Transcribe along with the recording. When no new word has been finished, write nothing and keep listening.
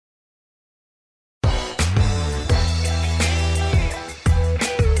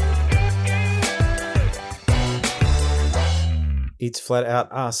It's Flat Out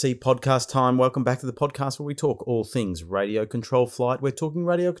RC podcast time. Welcome back to the podcast where we talk all things radio control flight. We're talking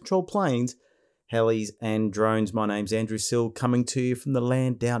radio control planes, helis and drones. My name's Andrew Sill, coming to you from the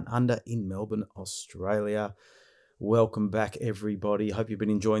land down under in Melbourne, Australia. Welcome back, everybody. Hope you've been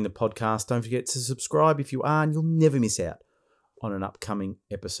enjoying the podcast. Don't forget to subscribe if you are, and you'll never miss out on an upcoming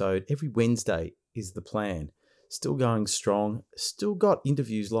episode. Every Wednesday is the plan. Still going strong. Still got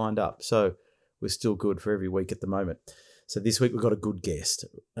interviews lined up. So we're still good for every week at the moment. So this week we've got a good guest,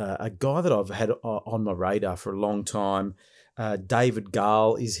 a guy that I've had on my radar for a long time. David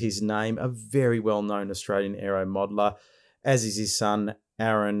Gale is his name, a very well-known Australian aero modeler, as is his son,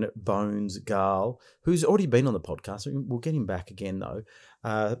 Aaron Bones Gale, who's already been on the podcast. We'll get him back again, though.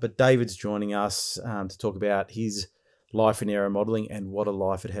 But David's joining us to talk about his life in aero modelling and what a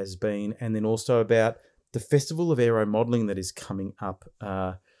life it has been, and then also about the Festival of Aero Modelling that is coming up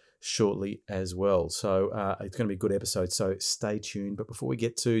shortly as well. So it's going to be a good episode, so stay tuned. But before we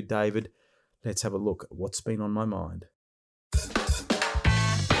get to David, let's have a look at what's been on my mind.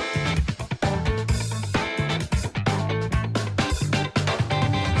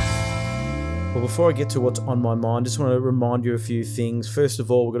 Well, before I get to what's on my mind, just want to remind you a few things. First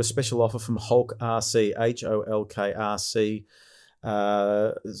of all, we've got a special offer from Holk RC, Holk RC.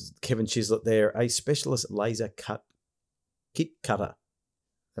 Kevin Chislett there, a specialist laser cut kit cutter.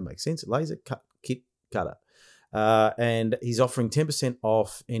 That makes sense. Laser cut kit cutter. And he's offering 10%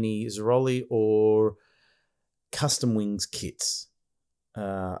 off any Ziroli or Custom Wings kits.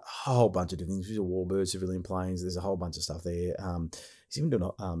 A whole bunch of different things. Warbird, civilian planes. There's a whole bunch of stuff there. He's even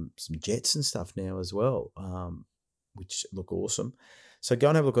doing some jets and stuff now as well, which look awesome. So go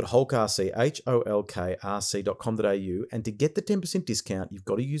and have a look at Holk RC, holkrc.com.au. And to get the 10% discount, you've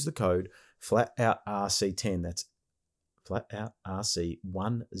got to use the code FLATOUTRC10. That's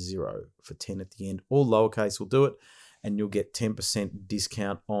FLATOUTRC10 for 10 at the end. All lowercase will do it, and you'll get 10%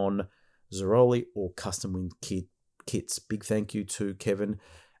 discount on Ziroli or Custom Wing kits. Big thank you to Kevin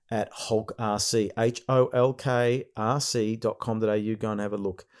at Holk RC, holkrc.com.au. Go and have a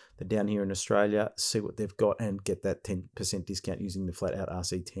look. They're down here in Australia. See what they've got and get that 10% discount using the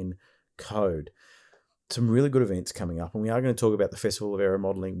FLATOUTRC10 code. Some really good events coming up, and we are going to talk about the Festival of Aero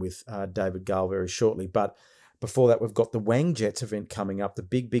Modelling with David Gale very shortly. But before that, we've got the Wang Jets event coming up, the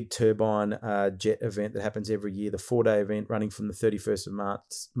big turbine jet event that happens every year, the 4-day event running from the 31st of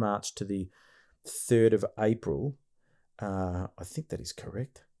March to the 3rd of April. I think that is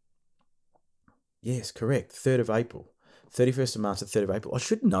correct. Yes, correct. 3rd of April. 31st of March to 3rd of April. I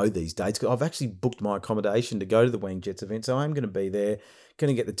should know these dates because I've actually booked my accommodation to go to the Wang Jets event, so I'm going to be there, going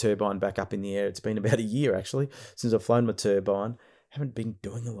to get the turbine back up in the air. It's been about a year, actually, since I've flown my turbine. Haven't been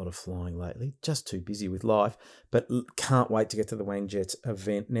doing a lot of flying lately, just too busy with life, but can't wait to get to the Wang Jets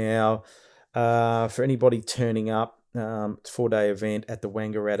event. Now, for anybody turning up, it's a 4-day event at the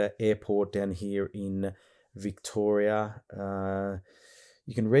Wangaratta Airport down here in Victoria.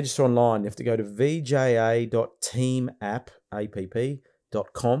 You can register online. You have to go to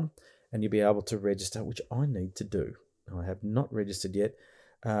vja.teamapp.com and you'll be able to register, which I need to do. I have not registered yet.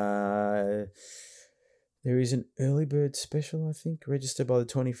 There is an early bird special, I think. Register by the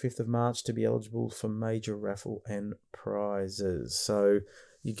 25th of March to be eligible for major raffle and prizes. So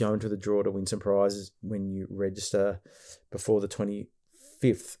you go into the draw to win some prizes when you register before the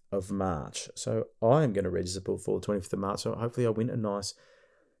 25th of March. So I am going to register before the 25th of March. So hopefully I'll win a nice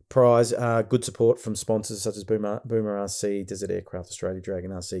prize. Good support from sponsors such as Boomer RC, Desert Aircraft Australia,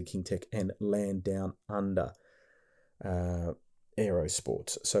 Dragon RC, King Tech, and Land Down Under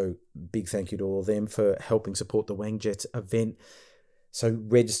Aerosports. So big thank you to all of them for helping support the Wang Jets event. So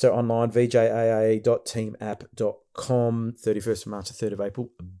register online, vjaa.teamapp.com, 31st of March to 3rd of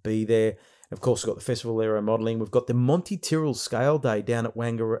April. Be there. And of course, we've got the Festival of Aero Modelling. We've got the Monty Tyrrell Scale Day down at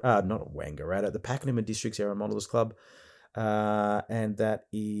the Pakenham Districts Aero Modelers Club. And that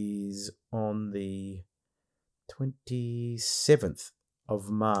is on the 27th of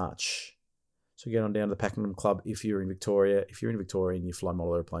March. So get on down to the Pakenham Club if you're in Victoria. If you're in Victoria and you fly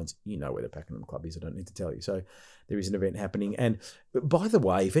model airplanes, you know where the Pakenham Club is. I don't need to tell you. So there is an event happening. And by the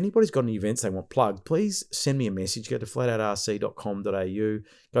way, if anybody's got any events they want plugged, please send me a message. Go to flatoutrc.com.au,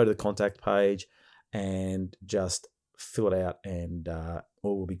 go to the contact page and just fill it out and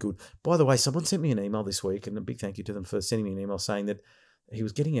all will be good. By the way, someone sent me an email this week, and a big thank you to them for sending me an email saying that he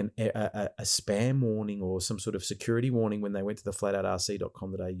was getting a spam warning or some sort of security warning when they went to the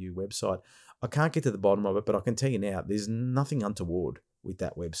flatoutrc.com.au website. I can't get to the bottom of it, but I can tell you now, there's nothing untoward with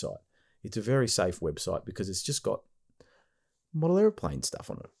that website. It's a very safe website because it's just got model airplane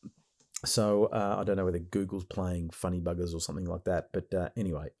stuff on it. So I don't know whether Google's playing funny buggers or something like that. But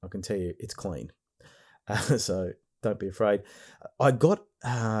anyway, I can tell you it's clean. So don't be afraid. I got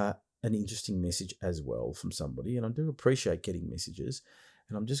an interesting message as well from somebody, and I do appreciate getting messages.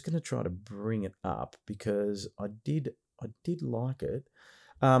 And I'm just going to try to bring it up because I did like it.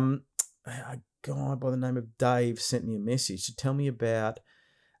 A guy by the name of Dave sent me a message to tell me about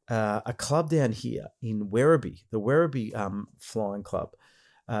a club down here in Werribee, the Werribee Flying Club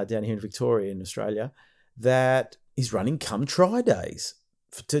down here in Victoria in Australia, that is running Come Try Days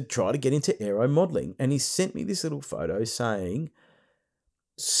to try to get into aero modelling. And he sent me this little photo saying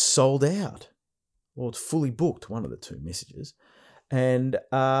sold out, or it's fully booked, one of the two messages. And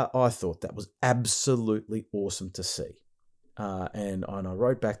I thought that was absolutely awesome to see. And I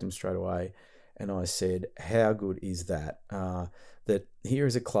wrote back to him straight away and I said, how good is that? That here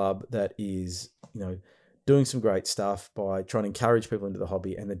is a club that is, doing some great stuff by trying to encourage people into the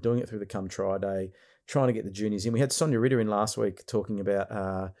hobby, and they're doing it through the Come Try Day, trying to get the juniors in. We had Sonia Ritter in last week talking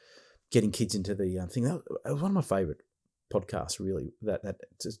about getting kids into the thing. That was one of my favourite podcasts, really, that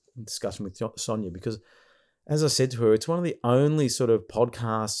discussion with Sonia, because as I said to her, it's one of the only sort of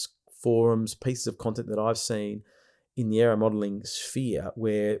podcasts, forums, pieces of content that I've seen in the aero modelling sphere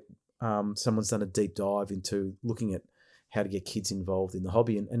where someone's done a deep dive into looking at how to get kids involved in the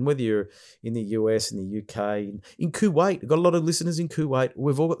hobby. And whether you're in the US, in the UK, in Kuwait, I've got a lot of listeners in Kuwait.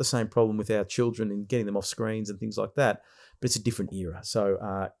 We've all got the same problem with our children and getting them off screens and things like that, but it's a different era. So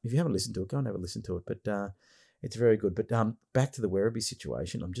if you haven't listened to it, go and have a listen to it. But it's very good. But back to the Werribee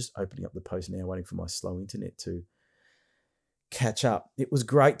situation. I'm just opening up the post now, waiting for my slow internet to catch up. It was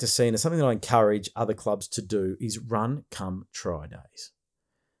great to see, and it's something that I encourage other clubs to do, is run Come Try Days.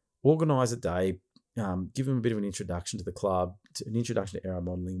 Organise a day, give them a bit of an introduction to the club, an introduction to aero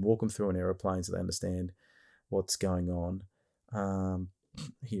modelling, walk them through an aeroplane so they understand what's going on.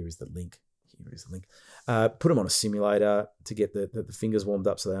 Here is the link. Put them on a simulator to get the fingers warmed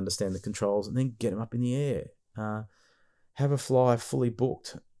up so they understand the controls, and then get them up in the air. Have a fly fully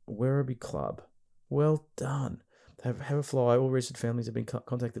booked. Werribee Club. Well done. Have a fly. All registered families have been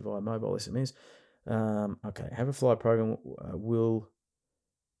contacted via mobile SMS. Okay. Have a fly program will...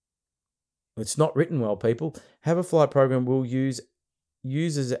 It's not written well, people. Have a fly program will use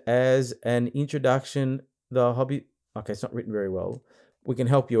users as an introduction. The hobby... Okay, it's not written very well. We can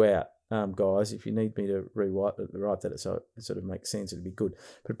help you out, guys. If you need me to write that so it sort of makes sense, it'd be good.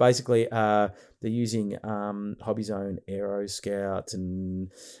 But basically, they're using Hobby Zone Aero Scouts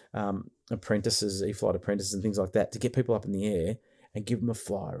and apprentices, E-Flight apprentices and things like that to get people up in the air and give them a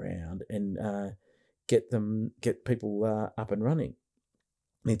fly around and get people up and running.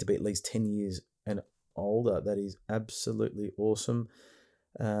 Need to be at least 10 years and older. That is absolutely awesome.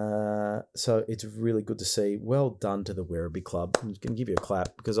 So it's really good to see. Well done to the Werribee Club. I'm just going to give you a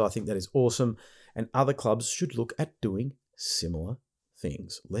clap because I think that is awesome, and other clubs should look at doing similar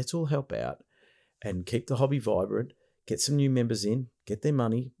things. Let's all help out and keep the hobby vibrant, get some new members in, get their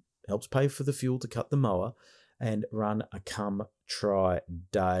money, helps pay for the fuel to cut the mower, and run a Come Try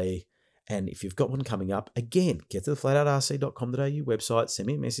Day. And if you've got one coming up, again, get to the flatout.rc.com.au website, send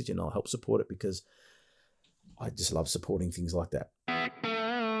me a message and I'll help support it because I just love supporting things like that.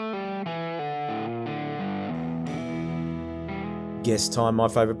 Guest time, my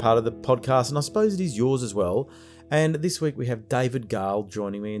favourite part of the podcast, and I suppose it is yours as well. And this week we have David Gale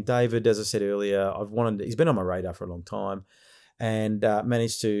joining me. And David, as I said earlier, he's been on my radar for a long time, and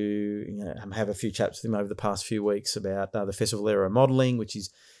managed to have a few chats with him over the past few weeks about the Festival Aero Modelling, which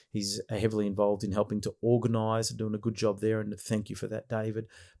he's heavily involved in helping to organise and doing a good job there. And thank you for that, David.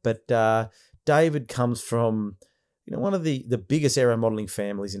 But David comes from one of the biggest aero modelling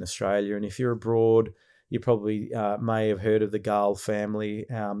families in Australia, and if you're abroad, you probably may have heard of the Gale family,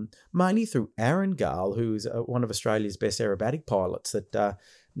 mainly through Aaron Gale, who is one of Australia's best aerobatic pilots that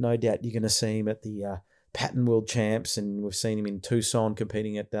no doubt you're going to see him at the Patton World Champs, and we've seen him in Tucson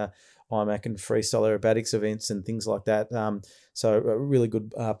competing at IMAC and freestyle aerobatics events and things like that. So a really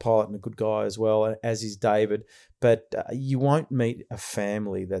good pilot and a good guy as well, as is David. But you won't meet a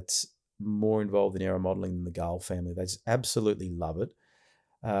family that's more involved in aero modelling than the Gale family. They just absolutely love it.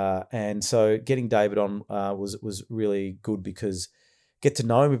 And so getting David on was really good because get to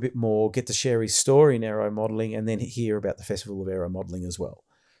know him a bit more, get to share his story in aero modelling, and then hear about the Festival of Aero Modelling as well.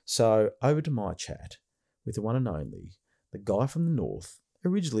 So over to my chat with the one and only, the guy from the north,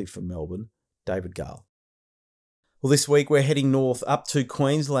 originally from Melbourne, David Gale. Well, this week we're heading north up to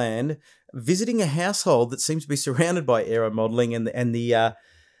Queensland, visiting a household that seems to be surrounded by aero modelling, and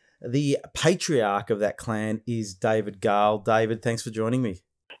the patriarch of that clan is David Gale. David, thanks for joining me.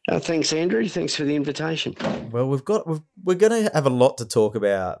 Thanks, Andrew. Thanks for the invitation. Well, we're going to have a lot to talk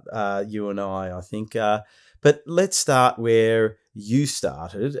about, you and I think. But let's start where you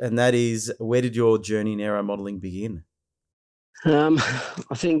started, and that is, where did your journey in aeromodelling begin?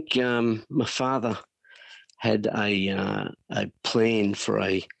 I think my father had a plan for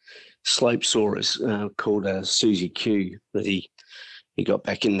a slope saurus called a Susie Q that he got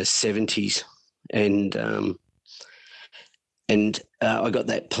back in the 70s, and I got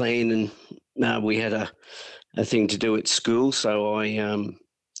that plan, and we had a thing to do at school, so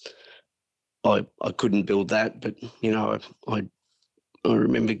I couldn't build that, but I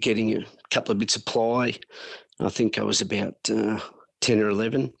remember getting a couple of bits of ply. I think I was about 10 or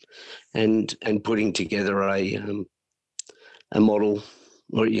 11, and putting together a model,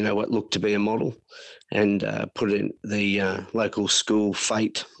 or what looked to be a model, and put it in the local school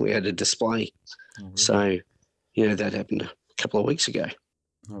fete. We had a display. Oh, really? So that happened a couple of weeks ago.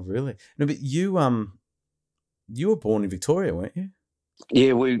 Oh, really? No, but you were born in Victoria, weren't you?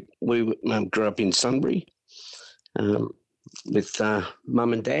 Yeah, we grew up in Sunbury with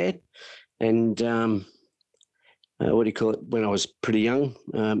mum and dad, and when I was pretty young,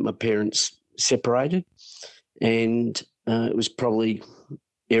 my parents separated, and it was probably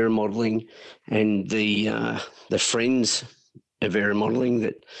aeromodelling and the friends of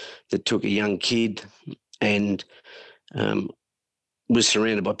aeromodelling that took a young kid and was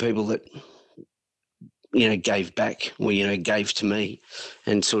surrounded by people that gave back, or gave to me,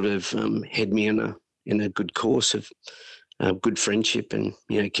 and sort of had me in a good course of good friendship and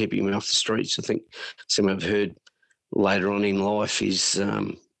keeping me off the streets. I think something I've heard later on in life is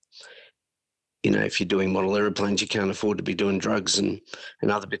if you're doing model aeroplanes, you can't afford to be doing drugs and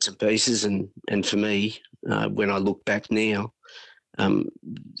other bits and pieces. And for me, when I look back now,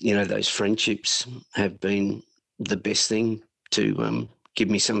 those friendships have been the best thing to give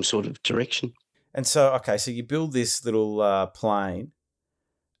me some sort of direction. And so, okay, so you build this little plane,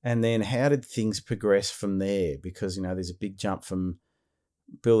 and then how did things progress from there? Because, there's a big jump from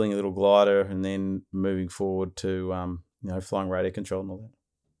building a little glider and then moving forward to, flying radio control and all that.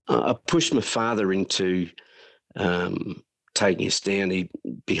 I pushed my father into taking us down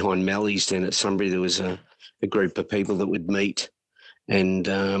behind Mally's down at Sunbury. There was a group of people that would meet and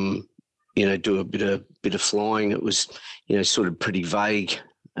do a bit of flying. It was sort of pretty vague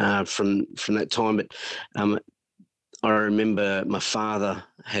from that time, but I remember my father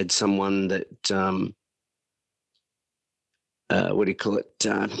had someone that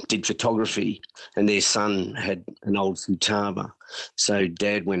did photography, and their son had an old Futaba. So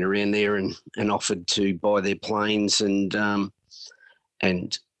Dad went around there and offered to buy their planes, and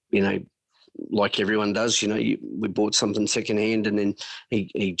like everyone does, we bought something secondhand, and then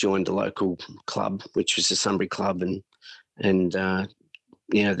he joined the local club, which was the Sunbury Club, and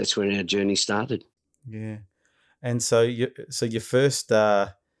that's where our journey started. Yeah, and so your first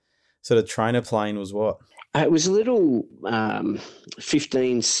sort of trainer plane was what? It was a little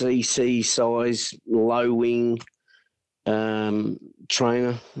 15cc size, low wing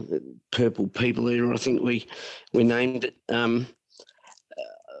trainer, Purple People Eater, I think we named it.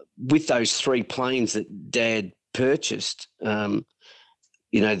 With those three planes that Dad purchased, the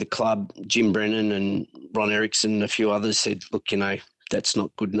club, Jim Brennan and Ron Erickson and a few others said, look, that's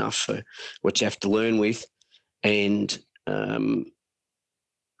not good enough for what you have to learn with, and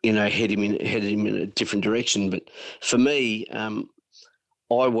head him in a different direction. But for me, I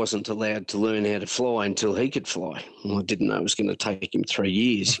wasn't allowed to learn how to fly until he could fly. Well, I didn't know it was going to take him 3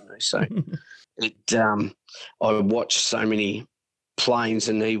 years. So I watched so many planes,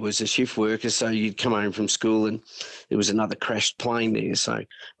 and he was a shift worker. So you'd come home from school, and there was another crashed plane there. So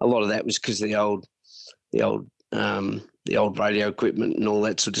a lot of that was because the old radio equipment and all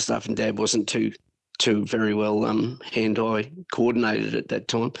that sort of stuff. And Dad wasn't too very well hand-eye coordinated at that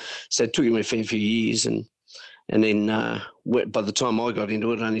time. So it took him a fair few years, and then by the time I got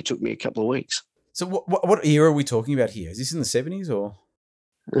into it, it only took me a couple of weeks. So what era are we talking about here? Is this in the 70s or?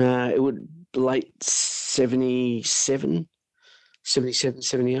 It would late 77,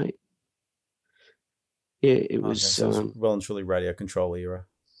 78. Yeah, it was. So it was well and truly radio control era.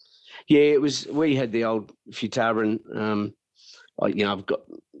 Yeah, it was. We had the old Futaba, and I've got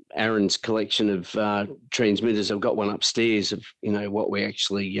Aaron's collection of transmitters. I've got one upstairs of what we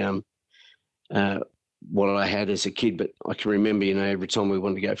actually what I had as a kid. But I can remember every time we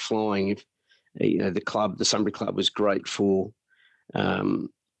wanted to go flying, if the Sunbury Club was great for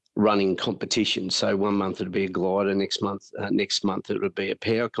running competitions. So 1 month it'd be a glider, next month it would be a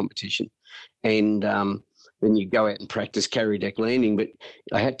power competition, and then you go out and practice carry deck landing. But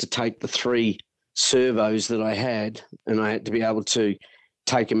I had to take the 3 servos that I had, and I had to be able to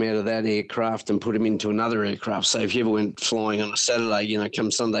take them out of that aircraft and put them into another aircraft. So if you ever went flying on a Saturday,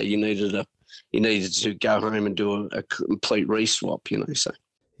 come Sunday, you needed you needed to go home and do a complete re-swap, so.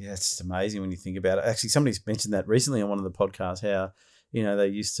 Yeah, it's just amazing when you think about it. Actually, somebody's mentioned that recently on one of the podcasts, how, they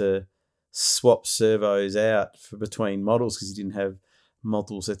used to swap servos out between models because you didn't have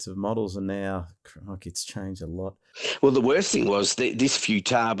multiple sets of models, and now it's changed a lot. Well, the worst thing was this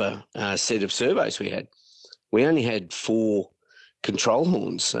Futaba set of servos we only had 4 control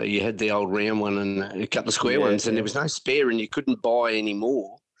horns. So you had the old round one and a couple of square ones, and there was no spare, and you couldn't buy any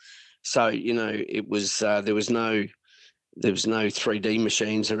more. So, it was there was no 3D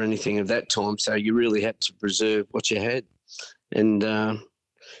machines or anything of that time. So you really had to preserve what you had and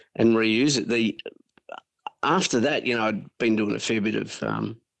reuse it. After that, I'd been doing a fair bit of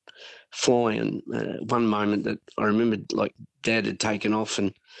flying. One moment that I remembered, like, Dad had taken off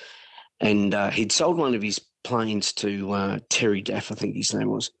and he'd sold one of his planes to Terry Daff, I think his name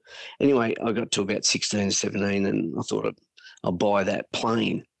was. Anyway, I got to about 16, 17, and I thought I'll buy that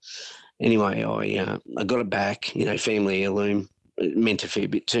plane. Anyway, I got it back, family heirloom. It meant a fair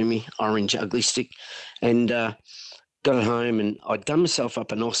bit to me, orange ugly stick. And got it home, and I'd done myself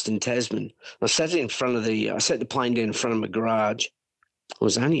up in Austin, Tasman. I sat the plane down in front of my garage. I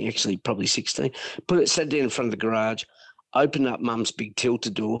was only actually probably 16. Sat down in front of the garage, opened up Mum's big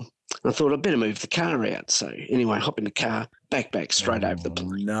tilted door. I thought I'd better move the car out. So anyway, hop in the car, back straight over the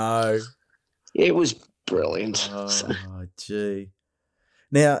plane. No. It was brilliant. Oh, gee.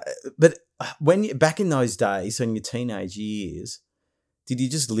 Now, but when you back in those days, so in your teenage years, did you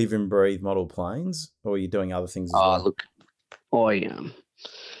just live and breathe model planes, or were you doing other things as well? Look, I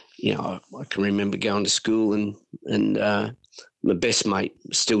can remember going to school and my best mate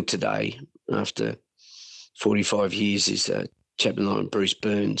still today, after 45 years, is a chap named Bruce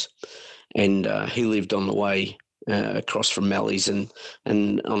Burns, and he lived on the way across from Mally's and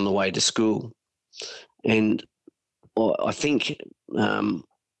on the way to school, and I think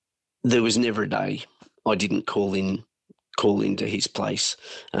there was never a day I didn't call into his place.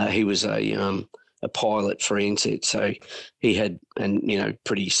 He was a pilot for Ansett, so he had, and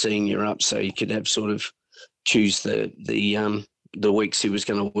pretty senior up, so he could have sort of choose the weeks he was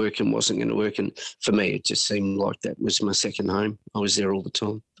going to work and wasn't going to work. And for me, it just seemed like that was my second home. I was there all the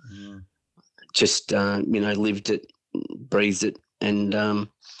time. Just lived it, breathed it, and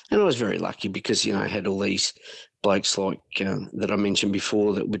I was very lucky because I had all these blokes like that I mentioned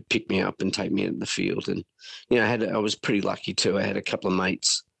before that would pick me up and take me out in the field, and I was pretty lucky too. I had a couple of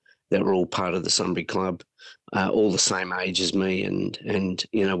mates that were all part of the Sunbury Club, all the same age as me, and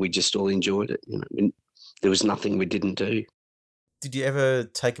we just all enjoyed it. There was nothing we didn't do. Did you ever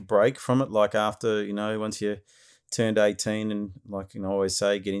take a break from it, like after once you turned 18 and, like I always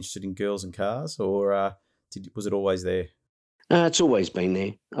say, get interested in girls and cars, or was it always there? It's always been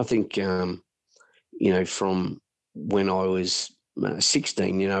there. I think from when I was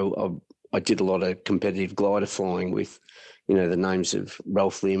 16, I did a lot of competitive glider flying with, the names of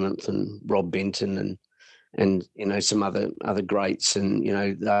Ralph Learmonth and Rob Benton and some other greats and,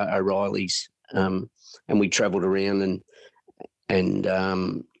 the O'Reillys. And we travelled around and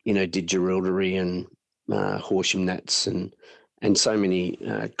did Jerilderie and Horsham Nats and so many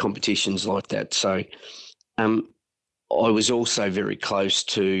competitions like that. So I was also very close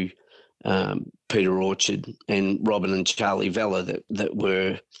to Peter Orchard and Robin and Charlie Vella that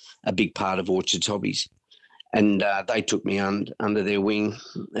were a big part of Orchard's hobbies, and they took me under their wing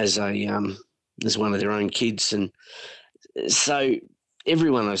as one of their own kids, and so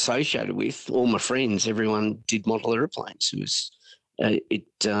everyone I associated with, all my friends, everyone did model airplanes. It was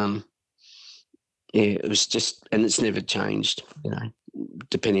it was just, and it's never changed.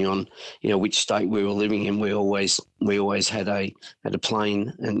 Depending on which state we were living in, we always had a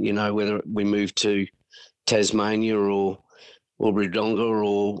plane, and whether we moved to Tasmania or Wodonga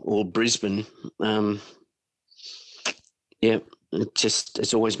or Brisbane,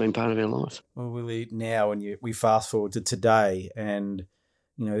 it's always been part of our life. Well, Willie, now when we fast forward to today, and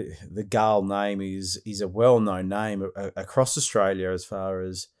the Gull name is a well-known name across Australia as far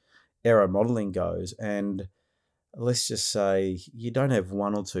as aero modelling goes, and let's just say you don't have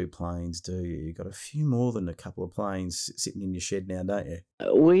one or two planes, do you? You've got a few more than a couple of planes sitting in your shed now, don't you?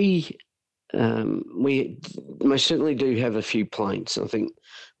 We most certainly do have a few planes. I think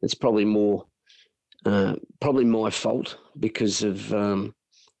it's probably my fault because of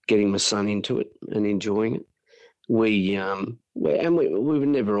getting my son into it and enjoying it. We were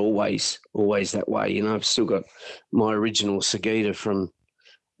never always that way. I've still got my original Sagita from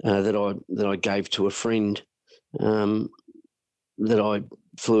that I gave to a friend. That I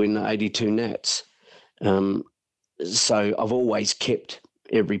flew in the 82 Nats. So I've always kept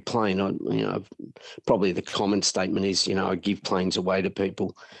every plane. Probably the common statement is, I give planes away to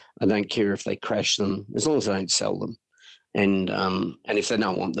people. I don't care if they crash them, as long as I don't sell them. And if they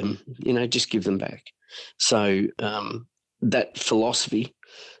don't want them, just give them back. So that philosophy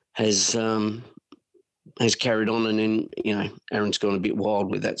has carried on, and then Aaron's gone a bit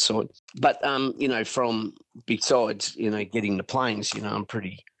wild with that side. But from besides getting the planes, I'm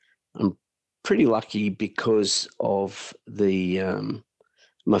pretty lucky because of the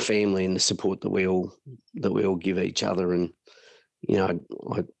my family and the support that we all give each other, and I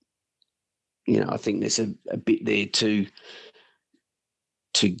think there's a bit there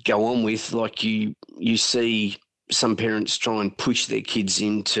to go on with. Like you see some parents try and push their kids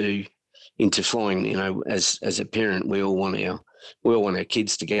into flying. As a parent, we all want our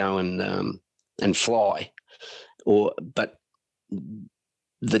kids to go and fly. But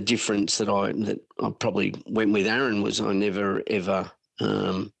the difference that I probably went with Aaron was I never ever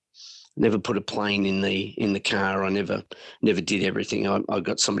never put a plane in the car. I never did everything. I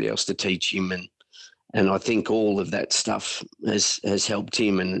got somebody else to teach him, and I think all of that stuff has helped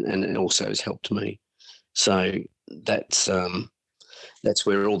him, and it also has helped me. So that's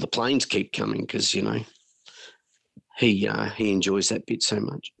where all the planes keep coming, because he enjoys that bit so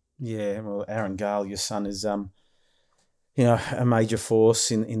much. Yeah, well, Aaron Gale, your son, is a major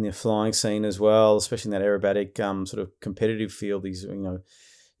force in the flying scene as well, especially in that aerobatic sort of competitive field. He's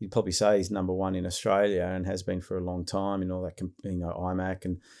you'd probably say he's number one in Australia and has been for a long time in all that IMAC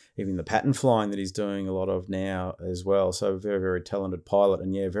and even the pattern flying that he's doing a lot of now as well. So very, very talented pilot,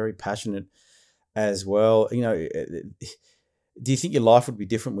 and very passionate as well. Do you think your life would be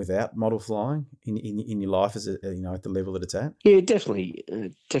different without model flying in your life as at the level that it's at? Yeah, definitely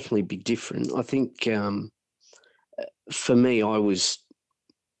be different. I think for me, I was,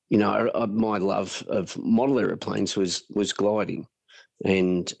 my love of model aeroplanes was gliding,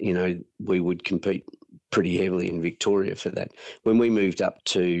 and we would compete pretty heavily in Victoria for that. When we moved up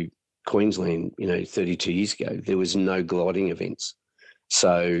to Queensland, 32 years ago, there was no gliding events.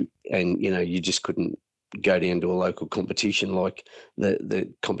 So, and you just couldn't go down to a local competition like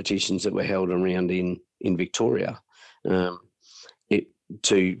the competitions that were held around in Victoria. To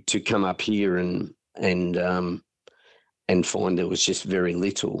come up here and find there was just very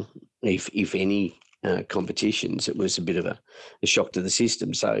little, if any, competitions. It was a bit of a shock to the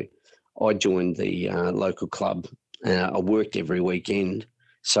system. So I joined the local club. I worked every weekend,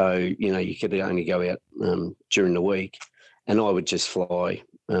 so you could only go out during the week, and I would just fly,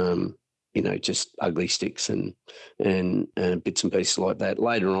 just ugly sticks and bits and pieces like that.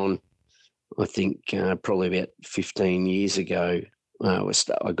 Later on, I think probably about 15 years ago, I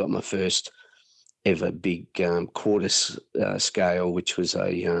got my first ever big quarter scale, which was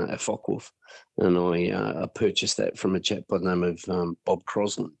a Focke-Wulf, and I purchased that from a chap by the name of Bob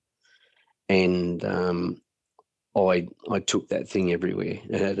Crosland, and I took that thing everywhere.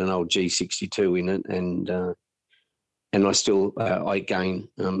 It had an old G62 in it, and I still again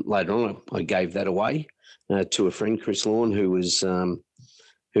later on I gave that away to a friend, Chris Lawn, who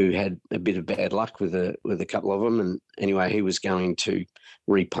had a bit of bad luck with a couple of them, and anyway, he was going to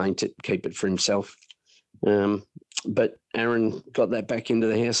repaint it, keep it for himself. But Aaron got that back into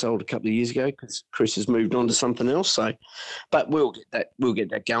the household a couple of years ago because Chris has moved on to something else. So, but we'll get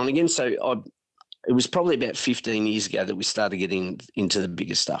that going again. So it was probably about 15 years ago that we started getting into the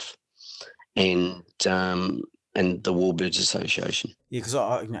bigger stuff, and the Warbirds Association. Yeah, because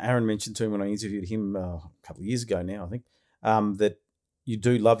Aaron mentioned to me when I interviewed him a couple of years ago now, I think, that you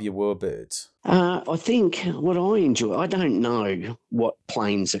do love your Warbirds. I think what I enjoy, I don't know what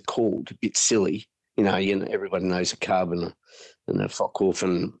planes are called, a bit silly. Everybody knows a Cub and a Focke-Wulf,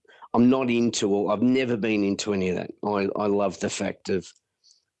 and I'm not into, I've never been into any of that. I love the fact of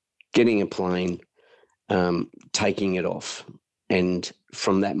getting a plane, taking it off, and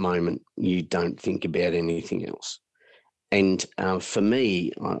from that moment, you don't think about anything else. And for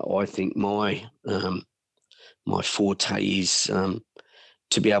me, I think my forte is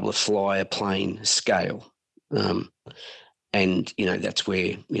to be able to fly a plane scale. And, that's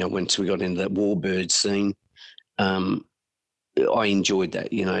where, once we got into that Warbird scene, I enjoyed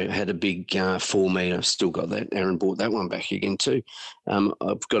that, had a big 4 metre, still got that. Aaron bought that one back again too.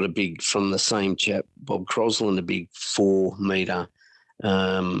 I've got a big, from the same chap, Bob Crosland, a big 4 metre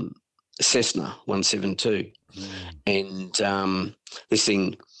Cessna 172. And this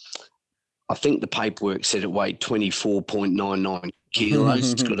thing, I think the paperwork said it weighed 24.99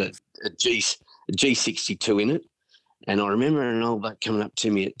 kilos. It's got a G62 in it. And I remember an old bloke coming up to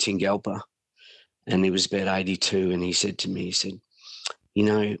me at Tingalpa, and he was about 82, and he said to me,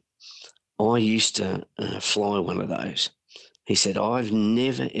 I used to fly one of those. He said, "I've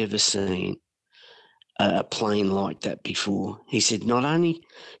never ever seen a plane like that before." He said, "Not only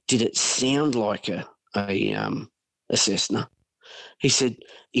did it sound like a Cessna," he said,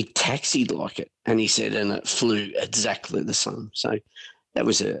 "it taxied like it," and he said, "and it flew exactly the same." So that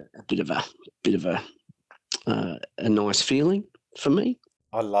was a bit of a nice feeling for me.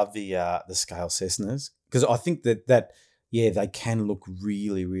 I love the scale Cessnas because I think that yeah, they can look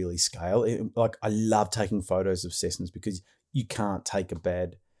really really scale. Like I love taking photos of Cessnas because you can't take a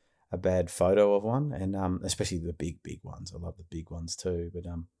bad photo of one, and especially the big ones. I love the big ones too. But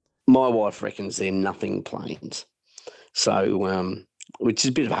My wife reckons they're nothing planes. So, which is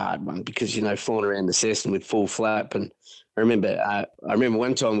a bit of a hard one because, flying around the Cessna with full flap. And I remember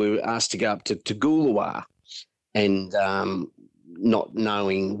one time we were asked to go up to Goolawa and not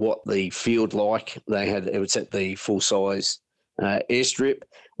knowing what the field like. It was at the full size airstrip.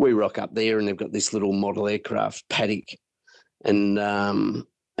 We rock up there and they've got this little model aircraft paddock. And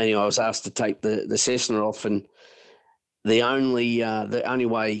anyway, I was asked to take the Cessna off, and the only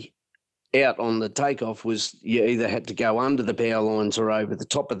way out on the takeoff was you either had to go under the power lines or over the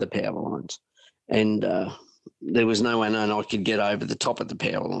top of the power lines, and there was no way known I could get over the top of the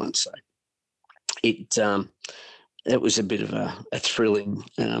power lines. So it was a bit of a thrilling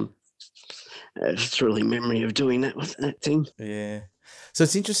memory of doing that with that thing. yeah, so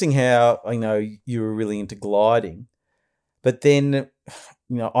it's interesting how you were really into gliding, but then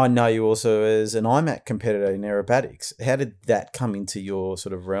I know you also as an IMAC competitor in aerobatics. How did that come into your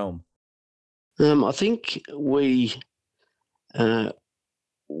sort of realm? I think we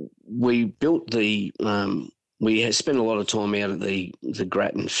built we had spent a lot of time out at the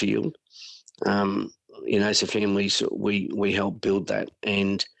Grattan field. As a family, so we helped build that.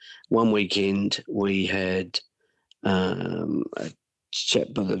 And one weekend we had a chap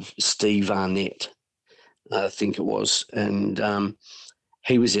by the Steve Arnett, I think it was, and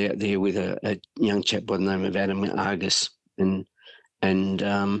he was out there with a young chap by the name of Adam Argus, and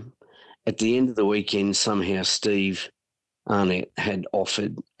at the end of the weekend, somehow Steve Arnett had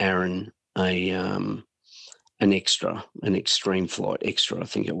offered Aaron an extreme flight extra, I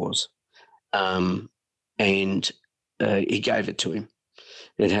think it was, and he gave it to him.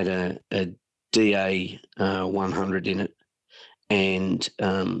 It had a DA 100 in it, and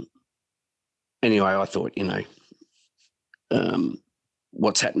anyway, I thought,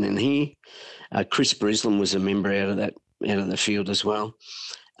 what's happening here? Chris Breslin was a member out of the field as well.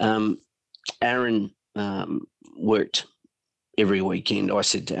 Aaron worked every weekend. I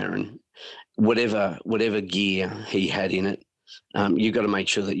said to Aaron, whatever gear he had in it, you've got to make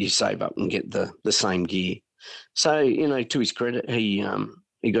sure that you save up and get the same gear. So, to his credit, he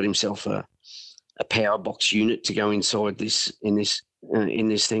got himself a power box unit to go inside this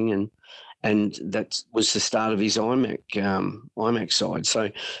thing, and that was the start of his IMAC side.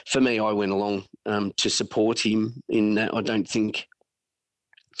 So for me, I went along to support him in that. I don't think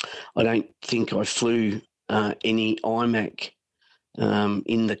I flew any IMAC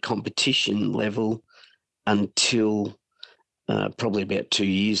in the competition level until probably about 2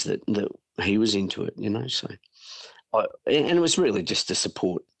 years that he was into it. So and it was really just to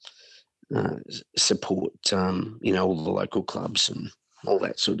support all the local clubs and all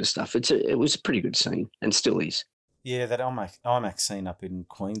that sort of stuff. It was a pretty good scene and still is. Yeah, that IMAC scene up in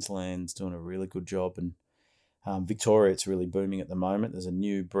Queensland's doing a really good job, and Victoria, it's really booming at the moment. There's a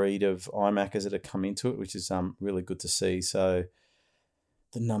new breed of IMACers that have come into it, which is really good to see. So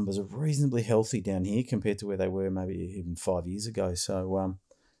the numbers are reasonably healthy down here compared to where they were maybe even 5 years ago. So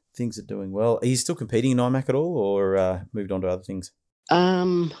things are doing well. Are you still competing in IMAC at all, or moved on to other things?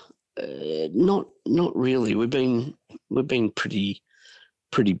 Not really. We've been pretty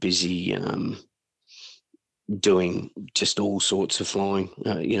busy doing just all sorts of flying.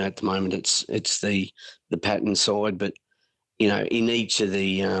 At the moment it's the pattern side, but in each of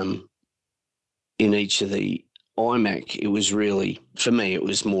the IMAC, it was really, for me, it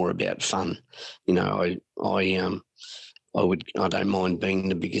was more about fun. I don't mind being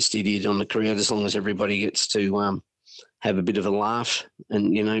the biggest idiot on the crowd as long as everybody gets to have a bit of a laugh,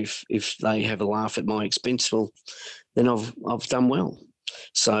 and if they have a laugh at my expense, well, then I've done well.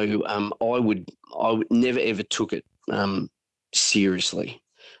 So I would never ever took it seriously,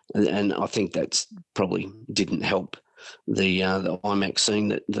 and I think that's probably didn't help the IMAC scene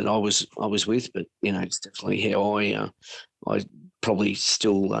that I was with. But it's definitely how I probably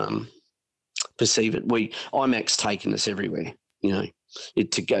still perceive it. IMAC's taken us everywhere.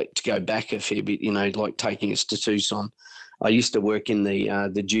 To go back a fair bit. Like taking us to Tucson. I used to work in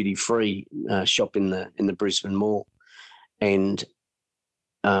the duty free shop in the Brisbane Mall, and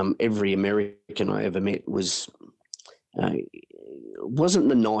every American I ever met was wasn't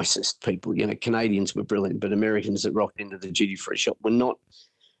the nicest people. Canadians were brilliant, but Americans that rocked into the duty-free shop were not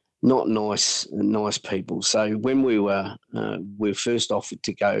nice people. So when we were first offered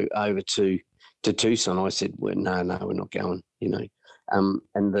to go over to Tucson, I said, well, no, we're not going, and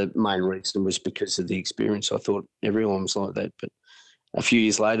the main reason was because of the experience. I thought everyone was like that. But a few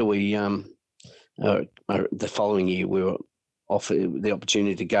years later, the following year, we were offered the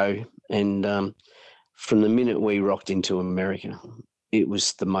opportunity to go. And from the minute we rocked into America, it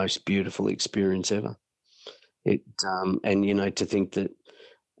was the most beautiful experience ever. And to think that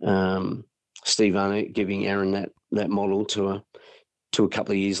Steve Arnett giving Aaron that model to a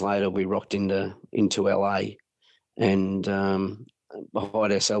couple of years later, we rocked into LA and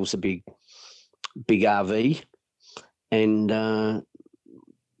hired ourselves a big RV and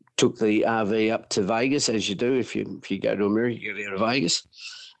took the RV up to Vegas, as you do. If you go to America, you go to Vegas.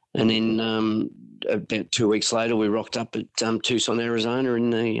 And then about 2 weeks later, we rocked up at Tucson, Arizona in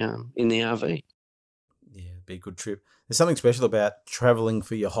the RV. Yeah, be a good trip. There's something special about traveling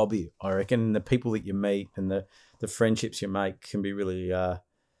for your hobby, I reckon. The people that you meet and the friendships you make can be really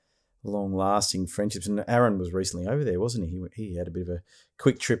long-lasting friendships. And Aaron was recently over there, wasn't he? He had a bit of a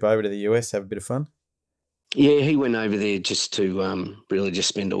quick trip over to the US, have a bit of fun. Yeah, he went over there just to really just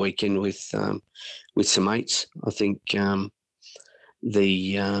spend a weekend with some mates. I think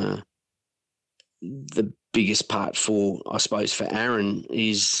the biggest part for Aaron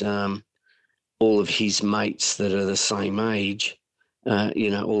is all of his mates that are the same age,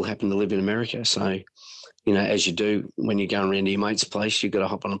 all happen to live in America. So, as you do when you're going around to your mate's place, you've got to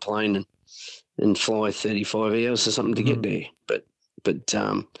hop on a plane and fly 35 hours or something to get there. But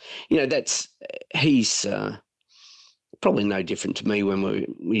he's probably no different to me when we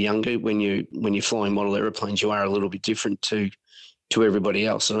were younger. When you're flying model aeroplanes, you are a little bit different to everybody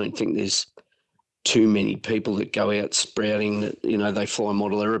else. I don't think there's too many people that go out sprouting that they fly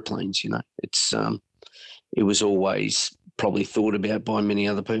model aeroplanes. It's it was always probably thought about by many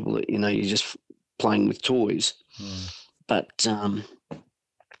other people that you're just playing with toys. But for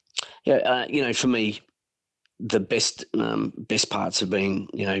me, the best parts have been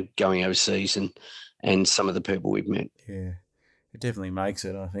going overseas and some of the people we've met. Yeah, it definitely makes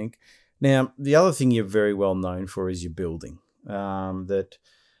it, I think. Now, the other thing you're very well known for is your building.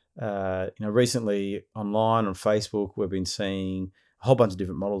 Recently online on Facebook, we've been seeing a whole bunch of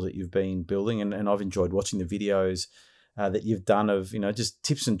different models that you've been building, and I've enjoyed watching the videos that you've done of, just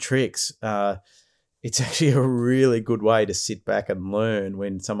tips and tricks. It's actually a really good way to sit back and learn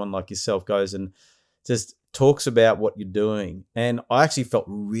when someone like yourself goes and just talks about what you're doing. And I actually felt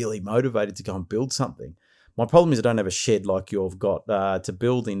really motivated to go and build something. My problem is I don't have a shed like you've got to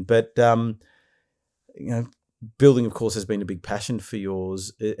build in, but building, of course, has been a big passion for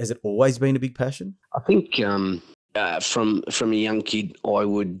yours. Has it always been a big passion? I think from a young kid, I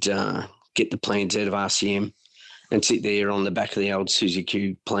would get the plans out of RCM and sit there on the back of the old Suzy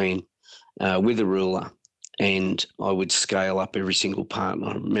Q plane with a ruler, and I would scale up every single part. And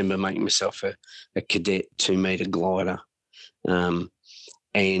I remember making myself a cadet 2-meter glider,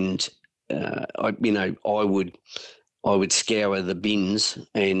 and I would scour the bins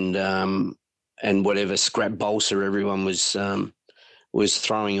and whatever scrap balsa everyone was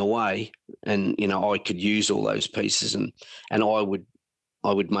throwing away, and I could use all those pieces, and I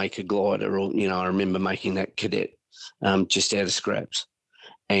would make a glider, or I remember making that cadet just out of scraps,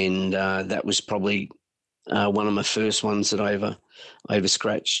 and that was probably one of my first ones that I ever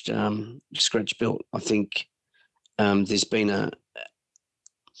scratch built. I think there's been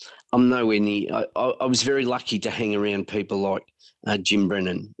I'm nowhere near. I was very lucky to hang around people like Jim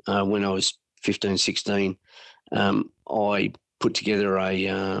Brennan when I was 15, 16. I put together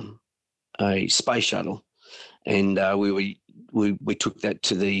a space shuttle, and we took that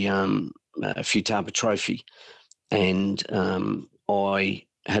to the Futaba Trophy, and I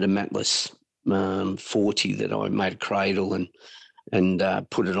had a Matless 40 that I made a cradle and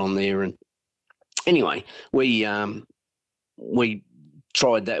put it on there. And anyway, we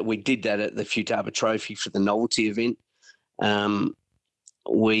tried that. We did that at the Futaba Trophy for the novelty event.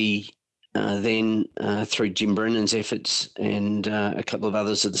 We then, through Jim Brennan's efforts and a couple of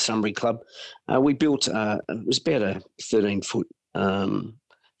others at the Sunbury Club, we built, it was about a 13-foot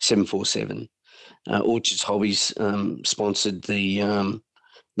 747. Orchards Hobbies sponsored the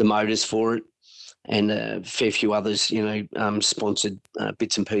motors for it, and a fair few others, sponsored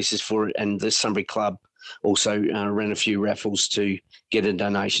bits and pieces for it. And the Sunbury Club also ran a few raffles to get a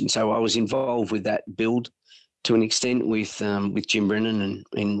donation. So I was involved with that build to an extent with Jim Brennan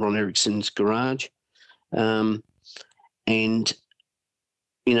and Ron Erickson's garage. And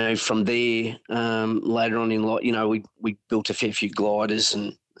from there, later on in life, we built a fair few gliders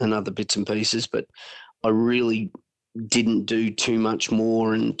and other bits and pieces, but I really didn't do too much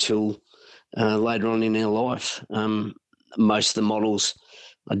more until later on in our life. Most of the models,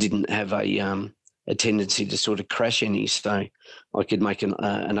 I didn't have a tendency to sort of crash any, so I could make an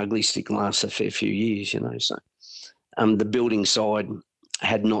ugly stick last a fair few years, So the building side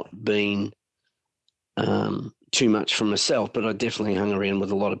had not been too much for myself, but I definitely hung around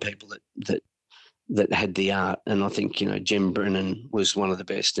with a lot of people that had the art, and I think Jem Brennan was one of the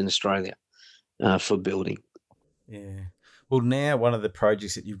best in Australia for building. Yeah. Well, now one of the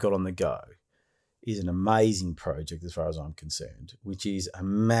projects that you've got on the go is an amazing project as far as I'm concerned, which is a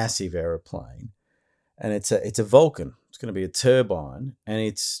massive aeroplane, and it's a Vulcan. It's going to be a turbine,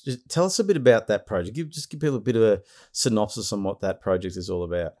 and tell us a bit about that project. Give people a bit of a synopsis on what that project is all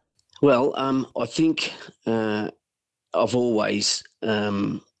about. Well, I think I've always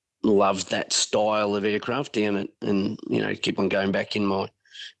loved that style of aircraft and keep on going back in my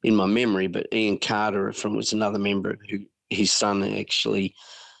memory. But Ian Carter was another member who his son actually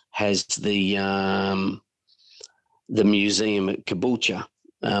has the museum at Caboolture.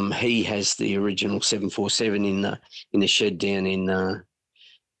 He has the original 747 in the shed down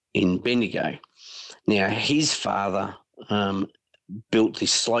in Bendigo. Now his father built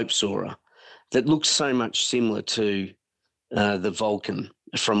this slope soarer that looks so much similar to the Vulcan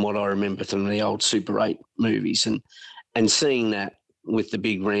from what I remember from the old Super 8 movies, and seeing that with the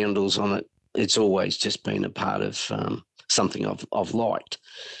big roundels on it, it's always just been a part of something I've liked.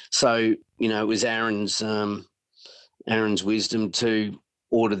 So it was Aaron's wisdom to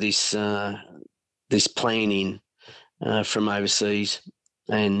order this plan in from overseas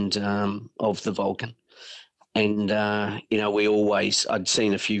and of the Vulcan. And, I'd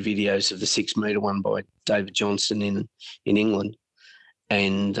seen a few videos of the 6 metre one by David Johnson in England.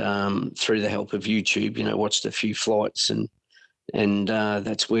 And through the help of YouTube, watched a few flights and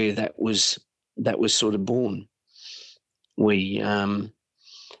that's where that was sort of born. We,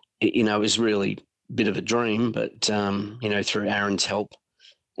 it was really a bit of a dream, but, through Aaron's help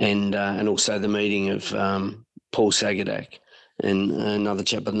and also the meeting of Paul Sagadak and another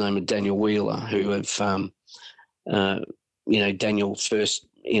chap by the name of Daniel Wheeler, who have, Daniel first,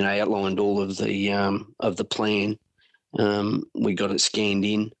 outlined all of the plan. We got it scanned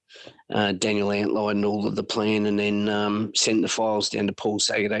in. Daniel outlined all of the plan and then sent the files down to Paul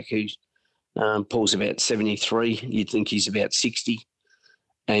Sagadak, who's Paul's about 73. You'd think he's about 60.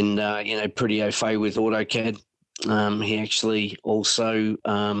 And, pretty au fait with AutoCAD. He actually also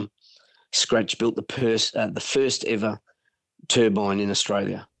scratch built the first ever turbine in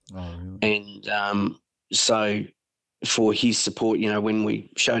Australia. Oh, really? And so for his support, when we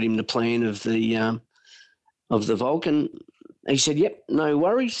showed him the plan of the Vulcan, he said, "Yep, no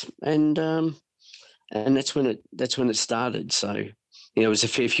worries," and that's when it started. So there was a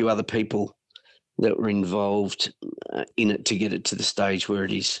fair few other people that were involved in it to get it to the stage where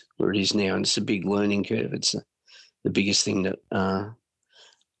it is now, and it's a big learning curve. It's the biggest thing that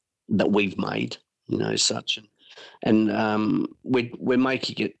we've made, such, and we're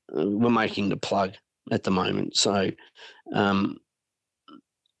making it. We're making the plug at the moment. So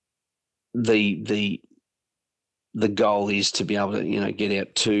the goal is to be able to get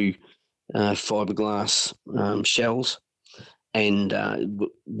out 2 fiberglass shells, and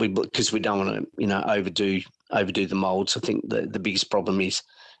because we don't want to overdo the molds. I think the biggest problem is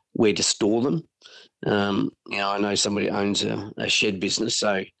where to store them. I know somebody owns a shed business,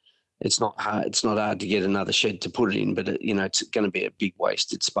 so it's not hard to get another shed to put it in, but it's going to be a big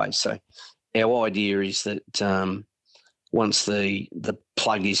wasted space. So our idea is that once the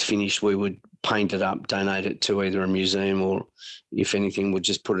plug is finished, we would paint it up, donate it to either a museum, or if anything, we'd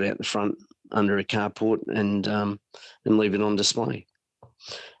just put it out the front under a carport and leave it on display.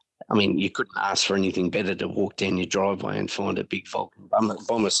 I mean, you couldn't ask for anything better to walk down your driveway and find a big Vulcan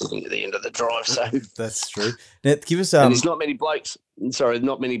bomber sitting at the end of the drive. So that's true. Now, give us and there's not many blokes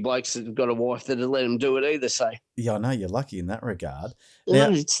that have got a wife that'll let them do it either. So yeah, I know you're lucky in that regard. Now,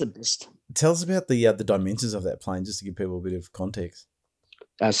 it's the best. Tell us about the dimensions of that plane, just to give people a bit of context.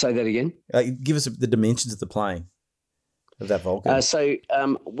 Say that again. Give us the dimensions of the plane, of that Vulcan. So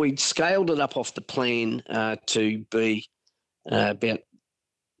we scaled it up off the plan to be about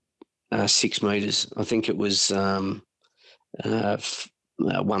 6 meters. I think it was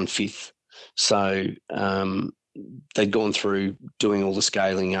 1/5. So they'd gone through doing all the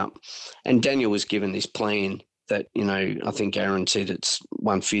scaling up, and Daniel was given this plan that I think Aaron said it's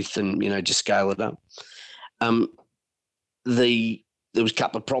 1/5, and just scale it up. There was a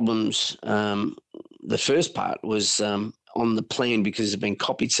couple of problems. The first part was on the plan, because it's been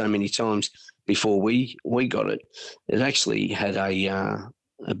copied so many times before we got it. It actually had a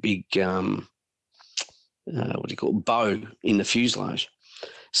big bow in the fuselage.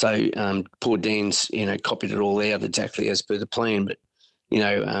 So poor Dan's copied it all out exactly as per the plan. But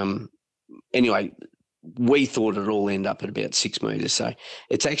anyway, we thought it'd all end up at about 6 metres. So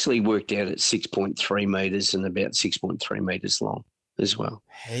it's actually worked out at 6.3 metres and about 6.3 metres long as well.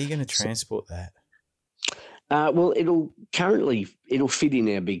 How are you going to transport that? Well, it'll fit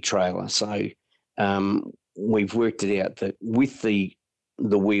in our big trailer. So we've worked it out that with the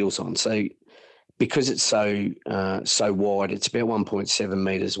wheels on. So because it's so wide, it's about 1.7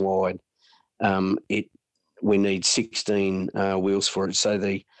 metres wide. We need 16 wheels for it. So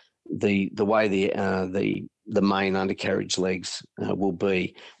the way the main undercarriage legs will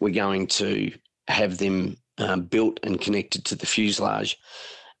be, we're going to have them built and connected to the fuselage,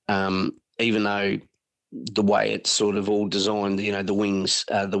 even though the way it's sort of all designed, the wings,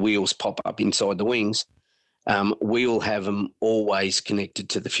 the wheels pop up inside the wings. We'll have them always connected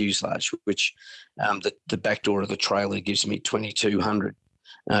to the fuselage, which the back door of the trailer gives me 2,200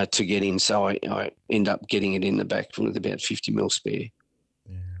 to get in. So I end up getting it in the back with about 50 mil spare.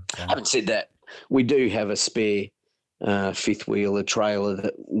 Yeah, okay. Having said that, we do have a spare fifth wheeler trailer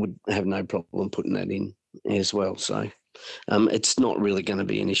that would have no problem putting that in as well. So it's not really going to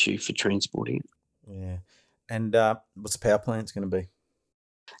be an issue for transporting it. Yeah. And what's the power plant's going to be?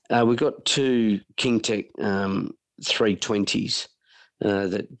 We've got two KingTech 320s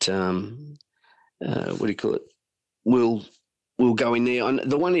that will go in there.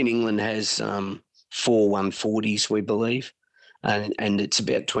 The one in England has 4 140s, we believe, and it's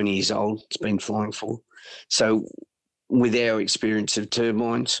about 20 years old. It's been flying for. So with our experience of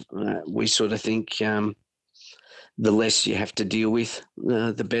turbines, we sort of think the less you have to deal with,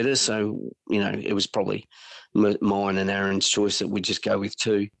 the better. So, it was probably mine and Aaron's choice that we just go with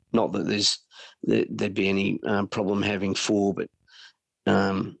 2. Not that there'd be any problem having 4, but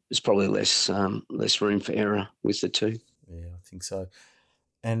there's probably less room for error with the 2. Yeah, I think so.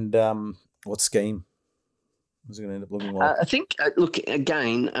 And what scheme was it going to end up looking like? I think, look,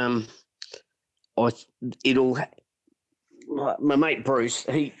 again, my mate Bruce,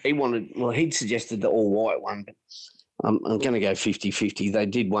 he'd suggested the all-white one, but I'm going to go 50-50. They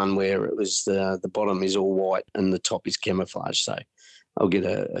did one where it was the bottom is all white and the top is camouflage, so I'll get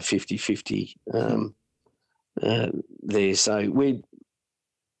a 50-50 there. So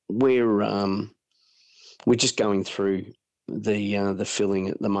we're just going through the filling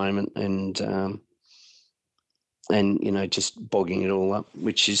at the moment and just bogging it all up,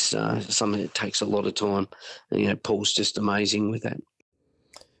 which is something that takes a lot of time. Paul's just amazing with that.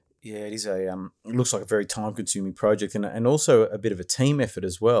 Yeah, it is it looks like a very time-consuming project and also a bit of a team effort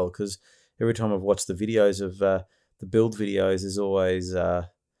as well, because every time I've watched the videos of the build videos, there's always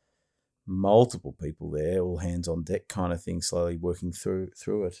multiple people there, all hands on deck kind of thing, slowly working through it.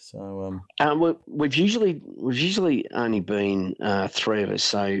 So we've usually only been 3 of us.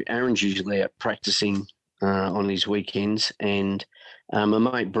 So Aaron's usually out practicing on his weekends, and my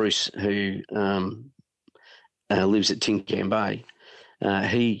mate Bruce, who lives at Tinkham Bay,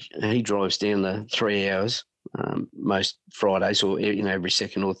 he drives down the 3 hours most Fridays, or every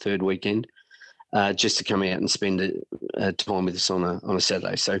second or third weekend, just to come out and spend time with us on a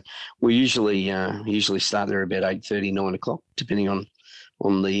Saturday. So we usually start there about 8:30, 9 o'clock, depending on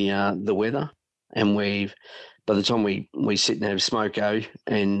the weather. And by the time we sit and have smoko,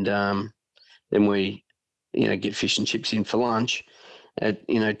 and then we get fish and chips in for lunch. At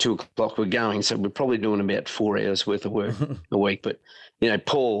 2 o'clock we're going, so we're probably doing about 4 hours worth of work a week. But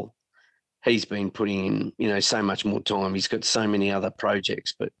Paul, he's been putting in so much more time. He's got so many other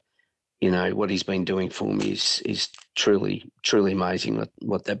projects, but what he's been doing for me is truly amazing.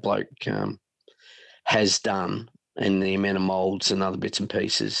 What that bloke has done, and the amount of molds and other bits and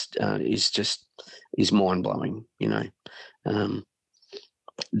pieces is mind blowing.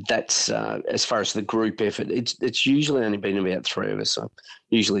 That's as far as the group effort. It's usually only been about 3 of us. I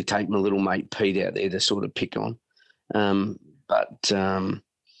usually take my little mate Pete out there to sort of pick on, but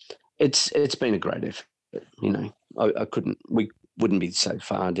it's been a great effort. We wouldn't be so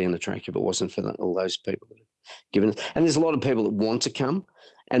far down the track if it wasn't for all those people that have given us. And there's a lot of people that want to come,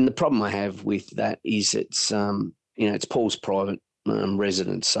 and the problem I have with that is it's it's Paul's private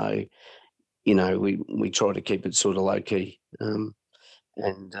residence, so we try to keep it sort of low key.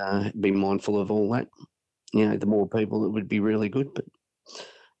 And be mindful of all that. The more people, it would be really good. But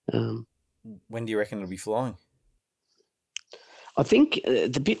when do you reckon it'll be flying? I think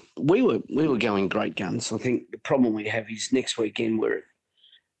the bit we were going great guns. I think the problem we have is next weekend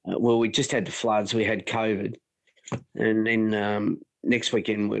we just had the floods, we had COVID, And then next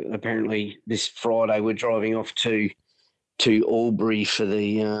weekend, apparently this Friday, we're driving off to Albury for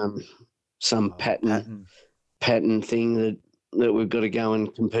the some pattern thing that we've got to go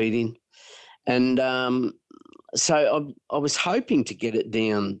and compete in. And so I was hoping to get it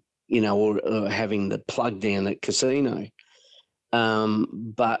down, or having the plug down at Casino.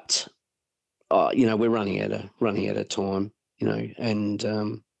 But we're running out of time, and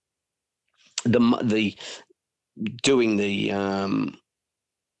the doing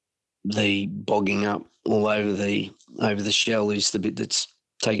the bogging up all over the shell is the bit that's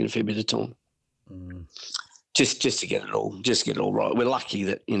taken a fair bit of time. Just to get it all right. We're lucky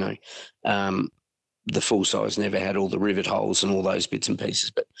that the full size never had all the rivet holes and all those bits and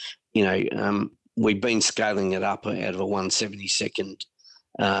pieces, but we've been scaling it up out of a 1/72nd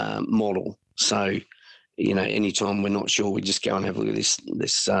model. So anytime we're not sure, we just go and have a look at this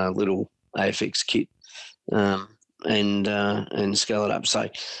little AFX kit and scale it up. So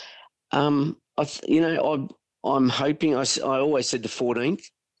I'm hoping. I always said the 14th,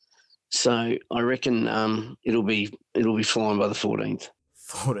 so I reckon it'll be flying by the 14th.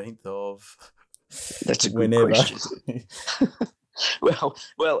 14th of. That's a good question. Well,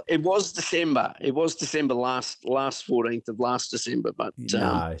 it was December. It was December last 14th of last December, but it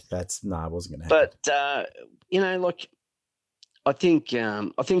wasn't going to happen. But I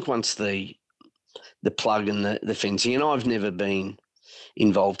think once the plug and the fencing, and I've never been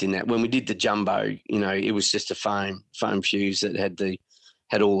involved in that. When we did the jumbo, it was just a foam fuse that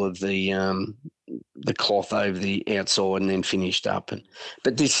had all of the cloth over the outside and then finished up.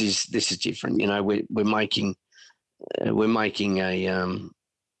 But this is different. We're making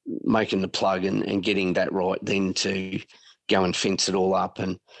making the plug and getting that right, then to go and fence it all up.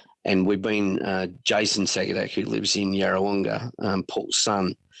 And we've been Jason Sagadak, who lives in Yarrawonga, Paul's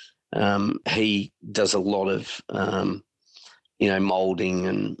son. He does a lot of moulding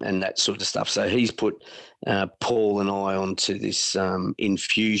and that sort of stuff. So he's put Paul and I onto this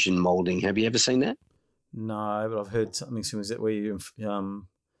infusion moulding. Have you ever seen that? No, but I've heard something similar. Is that where you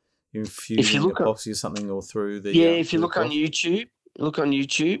infuse epoxy or something, or through the if you look on YouTube,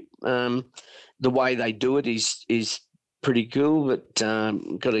 the way they do it is pretty cool. But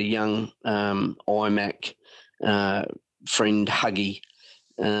got a young iMac friend, Huggy,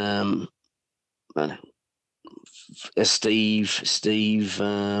 Steve.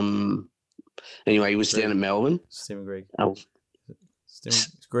 Anyway, he was down in Melbourne. Stephen Greg. Oh,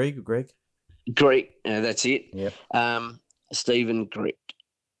 Greg. Greg, that's it. Yep. Stephen Greg.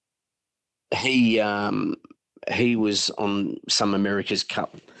 He was on some America's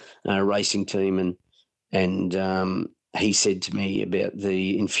Cup racing team, and he said to me about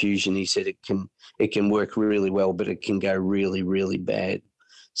the infusion. He said it can work really well, but it can go really, really bad.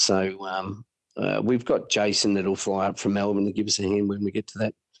 So we've got Jason that'll fly up from Melbourne to give us a hand when we get to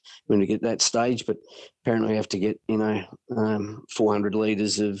that stage. But apparently we have to get 400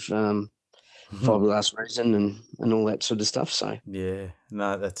 litres of fiberglass resin and all that sort of stuff. So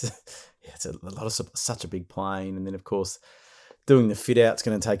it's a lot of such a big plane, and then of course doing the fit out's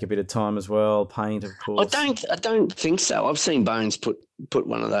going to take a bit of time as well. Paint, of course. I don't think so. I've seen Bones put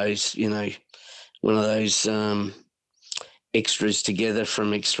one of those, extras together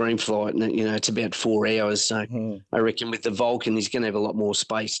from Extreme Flight, and it's about 4 hours. So I reckon with the Vulcan, he's going to have a lot more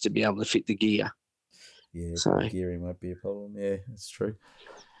space to be able to fit the gear. Yeah, gearing won't be a problem. Yeah, that's true.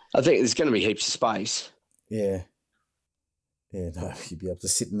 I think there's going to be heaps of space. Yeah. Yeah, no, you'd be able to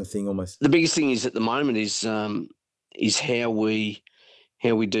sit in the thing almost. The biggest thing is at the moment is how we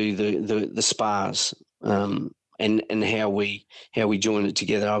do the spars and how we join it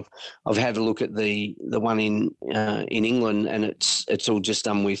together. I've had a look at the one in England, and it's all just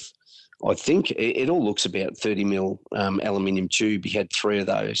done with. I think it all looks about 30 mil aluminium tube. He had 3 of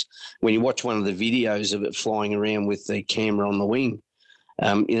those. When you watch one of the videos of it flying around with the camera on the wing,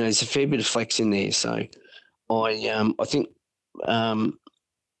 there's a fair bit of flex in there. So I think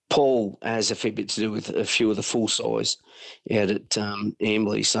Paul has a fair bit to do with a few of the full size out at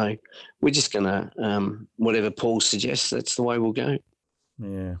Amberley. So we're just going to whatever Paul suggests, that's the way we'll go.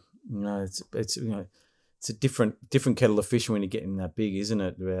 Yeah, no, it's a different kettle of fish when you're getting that big, isn't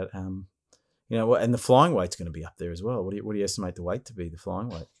it? About and the flying weight's going to be up there as well. What do you estimate the weight to be? The flying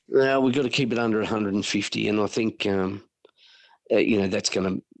weight? Well, we've got to keep it under 150, and I think that's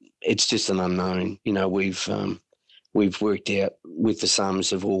going to. It's just an unknown. We've worked out with the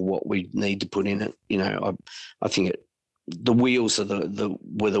sums of all what we need to put in it. I think the wheels were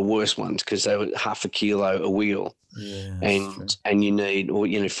the worst ones because they were half a kilo a wheel. Yeah, and you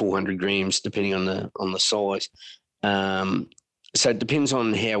need 400 grams depending on the size. So it depends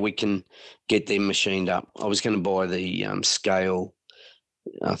on how we can get them machined up. I was going to buy the scale.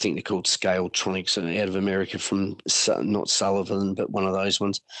 I think they're called Scaletronics out of America from not Sullivan, but one of those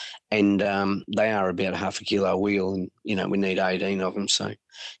ones. And they are about half a kilo a wheel, and we need 18 of them. So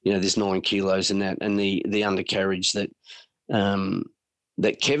there's 9 kilos in that, and the undercarriage that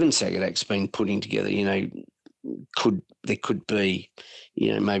that Kevin Sagadak's been putting together. There could be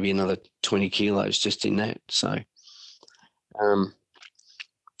maybe another 20 kilos just in that. So I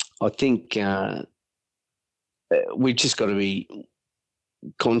think we've just got to be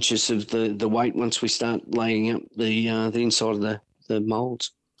conscious of the weight once we start laying up the inside of the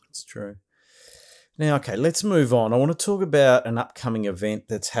moulds. That's true. Now, okay, let's move on. I want to talk about an upcoming event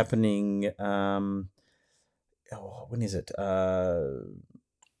that's happening. When is it?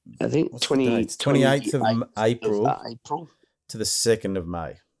 I think 28th of April to the 2nd of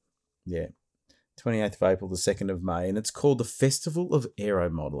May. Yeah, 28th of April, the 2nd of May, and it's called the Festival of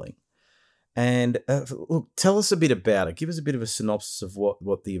Aeromodelling. And look, tell us a bit about it. Give us a bit of a synopsis of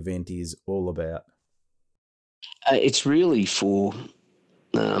what the event is all about. It's really for,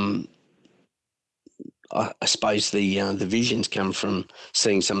 I suppose the visions come from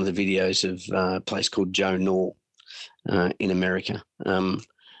seeing some of the videos of a place called Joe Knoll in America.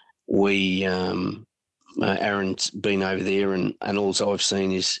 Aaron's been over there, and all I've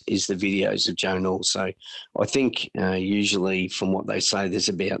seen is the videos of Joe Knoll. So I think usually, from what they say, there's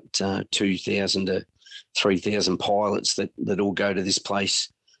about 2,000 to 3,000 pilots that all go to this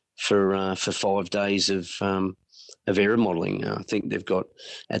place for 5 days of aeromodelling. I think they've got,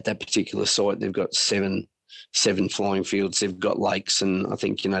 at that particular site, they've got seven flying fields. They've got lakes, and I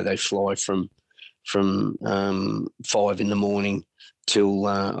think they fly from 5 in the morning till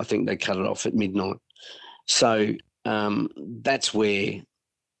I think they cut it off at midnight. So that's where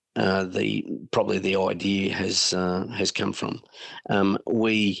probably the idea has come from.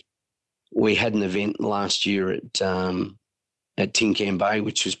 We had an event last year at Tin Can Bay,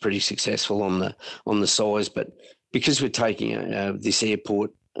 which was pretty successful on the size, but because we're taking this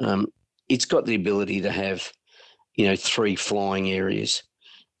airport, it's got the ability to have 3 flying areas,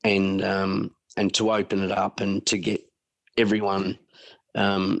 and to open it up and to get everyone,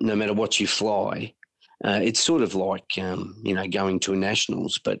 no matter what you fly. It's sort of like going to a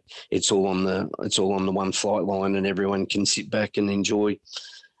nationals, but it's all on the one flight line, and everyone can sit back and enjoy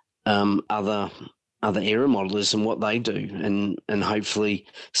other aeromodelers and what they do, and hopefully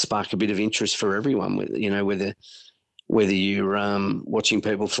spark a bit of interest for everyone. Whether you're watching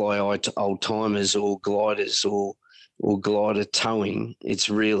people fly old timers or gliders or glider towing, it's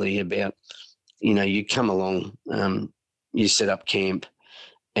really about you come along, you set up camp,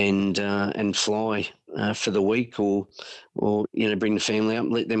 and fly for the week, or bring the family up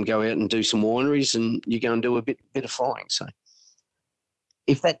and let them go out and do some wineries, and you go and do a bit of flying. So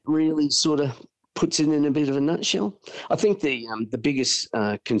if that really sort of puts it in a bit of a nutshell, I think the biggest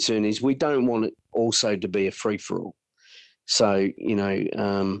concern is we don't want it also to be a free-for-all. So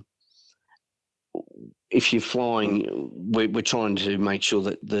if you're flying, we're trying to make sure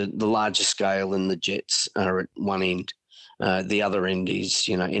that the larger scale and the jets are at one end. The other end is,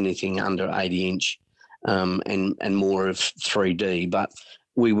 anything under 80 inch and more of 3D. But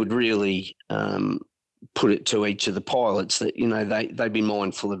we would really put it to each of the pilots that, they'd be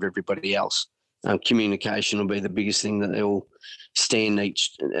mindful of everybody else. Communication will be the biggest thing, that they'll stand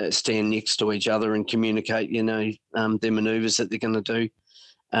next to each other and communicate, their manoeuvres that they're going to do.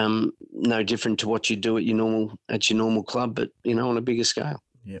 No different to what you do at your normal club, but, on a bigger scale.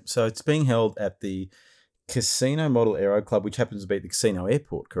 Yeah. So it's being held at the Casino Model Aero Club, which happens to be at the Casino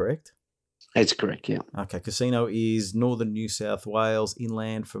Airport, correct? That's correct, yeah. Okay, Casino is northern New South Wales,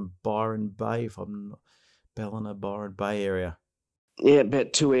 inland from Byron Bay, Ballina, Byron Bay area. Yeah,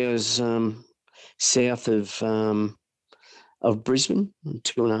 about 2 hours south of Brisbane,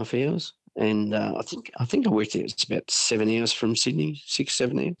 2.5 hours. And I think I worked out it's about 7 hours from Sydney,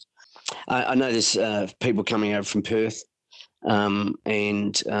 6-7 hours. I know there's people coming over from Perth, and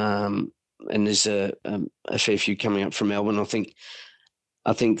there's a fair few coming up from Melbourne. I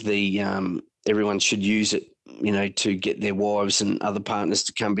think everyone should use it, to get their wives and other partners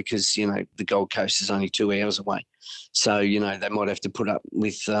to come, because the Gold Coast is only 2 hours away. So they might have to put up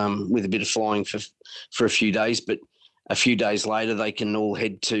with a bit of flying for a few days, but a few days later they can all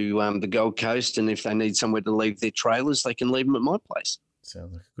head to the Gold Coast, and if they need somewhere to leave their trailers, they can leave them at my place.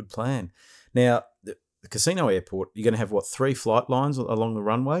 Sounds like a good plan. Now, the Casino Airport, you're going to have 3 flight lines along the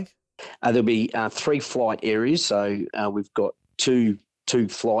runway? There'll be 3 flight areas. So we've got two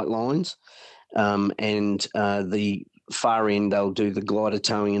flight lines, and the far end they'll do the glider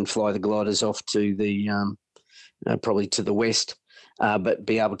towing and fly the gliders off to the probably to the west, but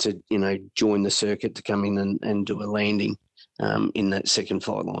be able to, join the circuit to come in and do a landing in that second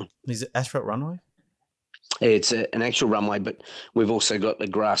flight line. Is it asphalt runway? It's an actual runway, but we've also got the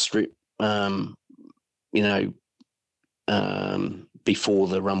grass strip, before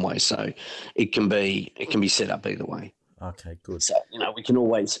the runway, so it can be set up either way. Okay, good. So we can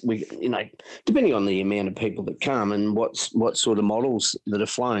always depending on the amount of people that come and what sort of models that are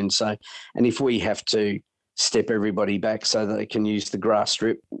flown. So, and if we have to step everybody back so that they can use the grass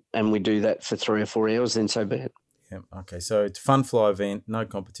strip, and we do that for 3 or 4 hours, then so be it. Yeah. Okay. So it's a fun fly event. No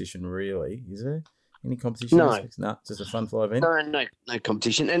competition really, is there? Any competition? No. No, just a fun fly event. No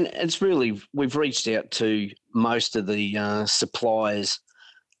competition, and it's really, we've reached out to most of the suppliers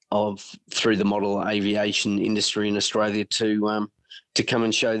through the model aviation industry in Australia to come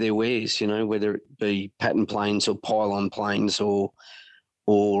and show their wares. Whether it be pattern planes or pylon planes or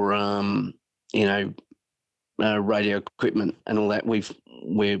radio equipment and all that.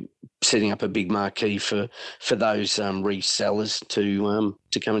 We're setting up a big marquee for those resellers to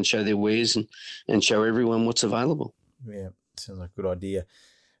come and show their wares and show everyone what's available. Yeah, sounds like a good idea.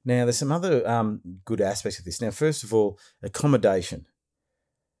 Now, there's some other good aspects of this. Now, first of all, accommodation.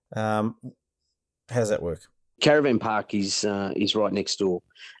 How does that work? Caravan park is right next door.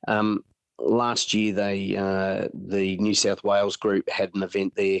 Last year, the New South Wales group had an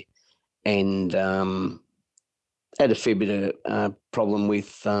event there, and had a fair bit of problem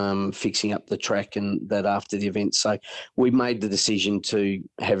with fixing up the track and that after the event. So we made the decision to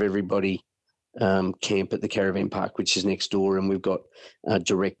have everybody camp at the caravan park, which is next door, and we've got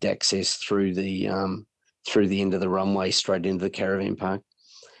direct access through the end of the runway straight into the caravan park.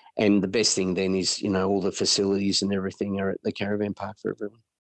 And the best thing then is, all the facilities and everything are at the caravan park for everyone.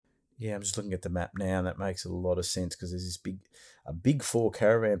 Yeah, I'm just looking at the map now, and that makes a lot of sense because there's this big 4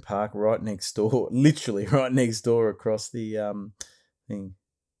 caravan park right next door, literally right next door across the thing.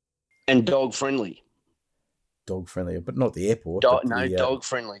 And dog friendly. Dog friendly, but not the airport. Dog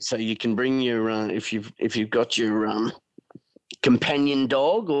friendly. So you can bring your if you've got your companion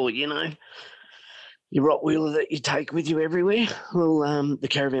dog or your Rottweiler that you take with you everywhere. Well, the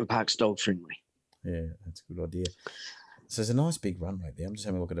caravan park's dog friendly. Yeah, that's a good idea. So there's a nice big runway there. I'm just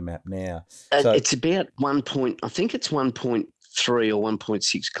having a look at a map now. It's about 1.3 or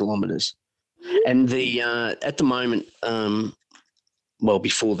 1.6 kilometres. And the at the moment,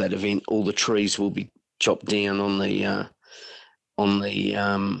 before that event, all the trees will be chopped down on the I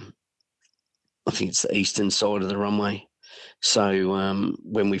think it's the eastern side of the runway. So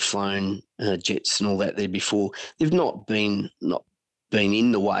when we've flown jets and all that there before, they've not been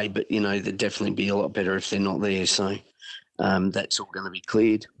in the way, but they'd definitely be a lot better if they're not there. So that's all going to be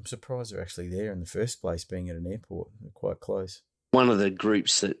cleared. I'm surprised they're actually there in the first place, being at an airport. They're quite close. One of the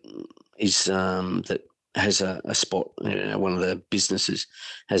groups that is that has a spot, one of the businesses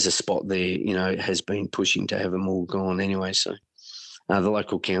has a spot there, has been pushing to have them all gone anyway. So the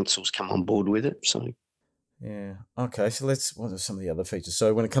local council's come on board with it. So. Yeah. Okay. So what are some of the other features?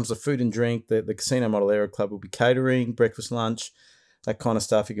 So when it comes to food and drink, the Casino Model Aero Club will be catering, breakfast, lunch, that kind of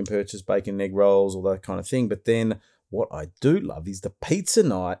stuff. You can purchase bacon and egg rolls, all that kind of thing. But then what I do love is the pizza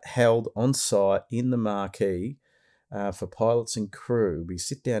night held on site in the marquee for pilots and crew. We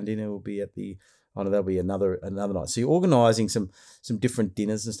sit down dinner will be at the. Oh no, there'll be another night. So you're organising some different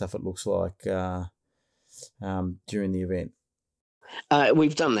dinners and stuff. It looks like during the event.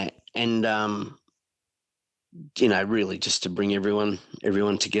 We've done that, and really just to bring everyone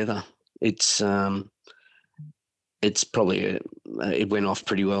together. It's probably it went off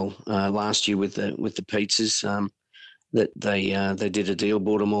pretty well last year with the pizzas. That they did a deal,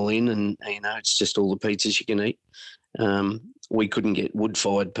 brought them all in, and it's just all the pizzas you can eat. We couldn't get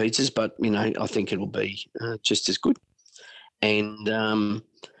wood-fired pizzas, but I think it'll be just as good. And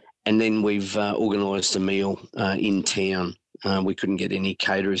then we've organised a meal in town. We couldn't get any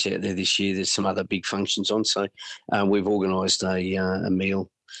caterers out there this year. There's some other big functions on, so we've organised a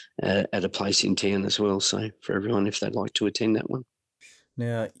meal at a place in town as well. So for everyone, if they'd like to attend that one.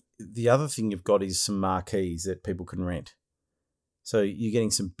 Now, the other thing you've got is some marquees that people can rent. So you're getting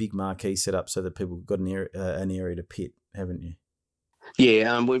some big marquees set up so that people have got an area to pit, haven't you?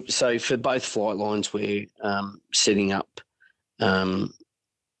 Yeah. So for both flight lines, we're setting up. I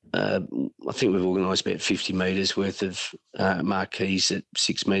think we've organised about 50 metres worth of marquees at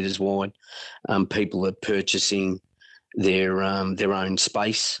 6 metres wide. People are purchasing their own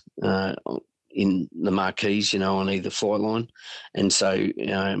space in the marquees, on either flight line, and so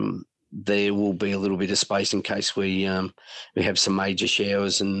there will be a little bit of space in case we have some major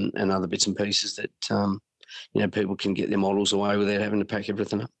showers and other bits and pieces that people can get their models away without having to pack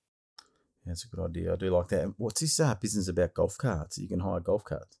everything up. That's a good idea. I do like that. And what's this business about golf carts? You can hire golf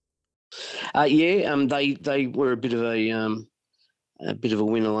carts. They were a bit of a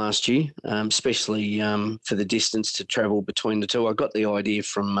winner last year, especially for the distance to travel between the two. I got the idea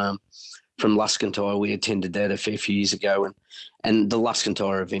from Luscantire. We attended that a fair few years ago, and the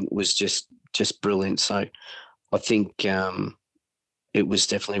Luscantire event was just brilliant. So I think it was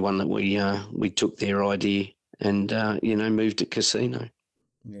definitely one that we took their idea and moved to casino.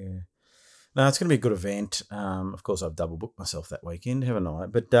 Yeah. No, it's going to be a good event. Of course, I've double booked myself that weekend, haven't I?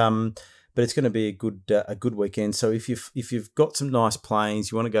 But it's going to be a good weekend. So if you've got some nice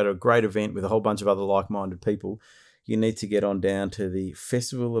planes, you want to go to a great event with a whole bunch of other like-minded people, you need to get on down to the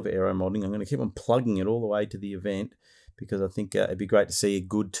Festival of Aero Modelling. I'm going to keep on plugging it all the way to the event because I think it'd be great to see a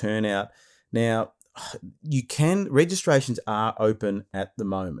good turnout. Now, registrations are open at the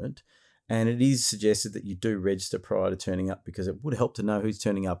moment. And it is suggested that you do register prior to turning up because it would help to know who's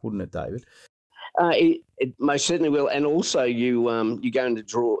turning up, wouldn't it, David? It most certainly will. And also you go in the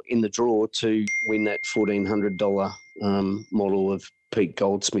draw to win that $1,400 model of Pete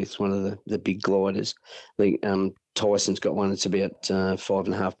Goldsmith, one of the big gliders. Tyson's got one that's about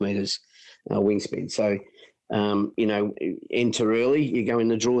 5.5 metres wingspan. So, enter early. You go in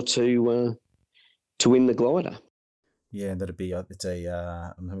the draw to win the glider. Yeah, that'd be I'm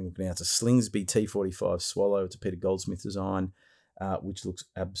having a look now. It's a Slingsby T45 Swallow. It's a Peter Goldsmith design, which looks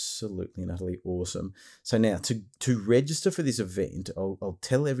absolutely and utterly awesome. So now to register for this event, I'll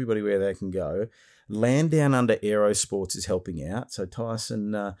tell everybody where they can go. Land Down Under Aerosports is helping out. So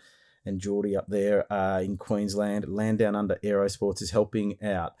Tyson and Geordie up there in Queensland, Land Down Under Aerosports is helping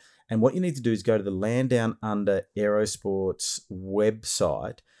out. And what you need to do is go to the Land Down Under Aerosports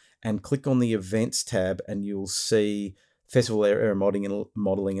website and click on the events tab, and you'll see Festival Aero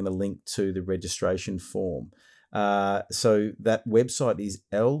Modelling and a link to the registration form. So that website is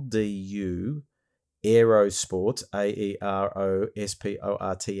LDU Aerosports,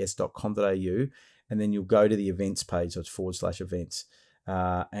 aerosports.com.au, and then you'll go to the events page, so it's /events,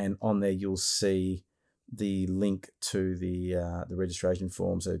 and on there you'll see the link to the registration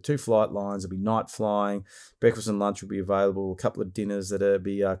form. So 2 flight lines, there'll be night flying, breakfast and lunch will be available, a couple of dinners that'll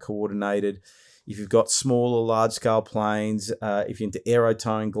be coordinated. If you've got small or large scale planes, if you're into aero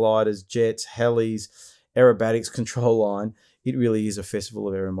towing, gliders, jets, helis, aerobatics, control line, it really is a festival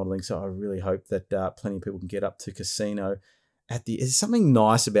of aero modelling. So I really hope that plenty of people can get up to casino. There's something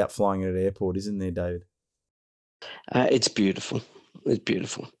nice about flying at an airport, isn't there, David? It's beautiful. It's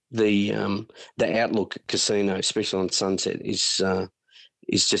beautiful. The outlook at casino, especially on sunset, is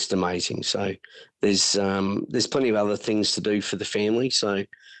just amazing. So there's plenty of other things to do for the family. So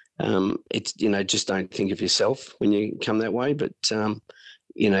it's just don't think of yourself when you come that way. But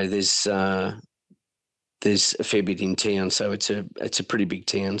there's a fair bit in town, so it's a pretty big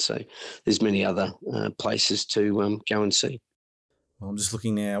town. So there's many other places to go and see. Well, I'm just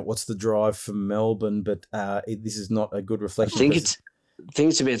looking now. What's the drive from Melbourne? But this is not a good reflection. I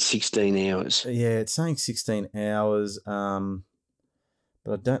think it's about 16 hours. Yeah, it's saying 16 hours. But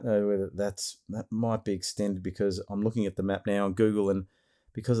I don't know whether that might be extended because I'm looking at the map now on Google, and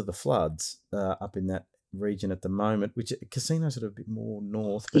because of the floods up in that region at the moment, which casino's sort of a bit more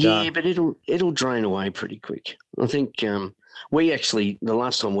north. But, but it'll drain away pretty quick. I think we actually, the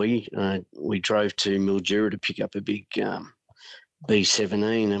last time we drove to Mildura to pick up a big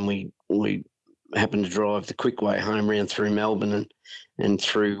B17, and we happened to drive the quick way home round through Melbourne and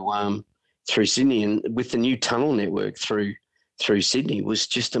through Sydney, and with the new tunnel network through Sydney was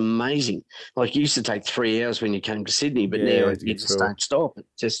just amazing. Like, it used to take 3 hours when you came to Sydney, but now you just don't stop.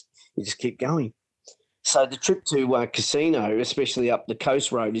 You just keep going. So the trip to casino, especially up the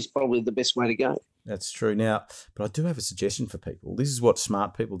coast road, is probably the best way to go. That's true. Now, but I do have a suggestion for people. This is what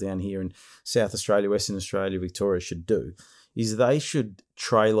smart people down here in South Australia, Western Australia, Victoria should do, is they should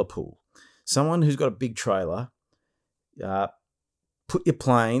trailer pool. Someone who's got a big trailer, put your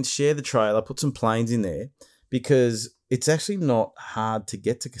planes, share the trailer, put some planes in there, because it's actually not hard to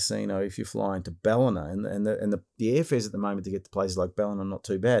get to casino if you're flying to Ballina, and the airfares at the moment to get to places like Ballina are not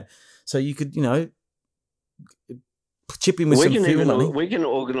too bad. So you could, chip in with some fuel money. We can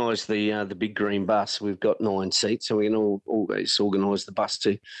organise the big green bus. We've got 9 seats, so we can always organise the bus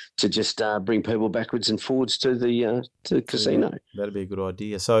to just bring people backwards and forwards to the casino. That'd be a good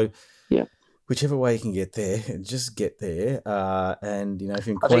idea. So yeah, whichever way you can get there, just get there. And if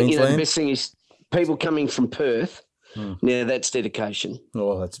you're in Queensland, I think the best thing is people coming from Perth. Now that's dedication.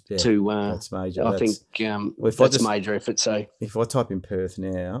 Oh, that's major. I think that's major effort. So if I type in Perth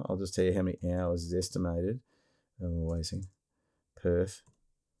now, I'll just tell you how many hours is estimated. Waiting. Perth.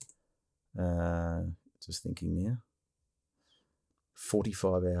 Just thinking now.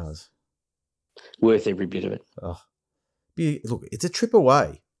 45 hours. worth every bit of it. Oh, look, it's a trip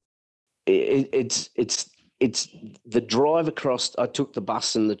away. It's the drive across. I took the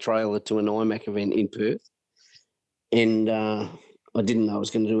bus and the trailer to an IMAC event in Perth, and I didn't know I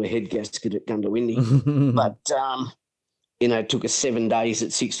was going to do a head gasket at Goondiwindi, but it took us 7 days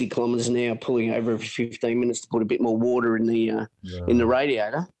at 60 kilometres an hour, pulling over every 15 minutes to put a bit more water in the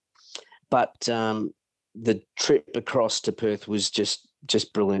radiator. But the trip across to Perth was just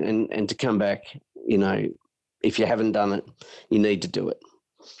brilliant, and to come back, if you haven't done it, you need to do it.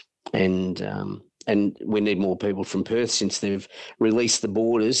 And we need more people from Perth since they've released the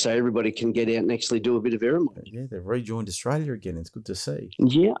borders, so everybody can get out and actually do a bit of aeromodelling. Yeah, they've rejoined Australia again. It's good to see.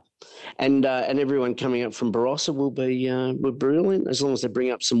 Yeah, and everyone coming up from Barossa will be brilliant, as long as they bring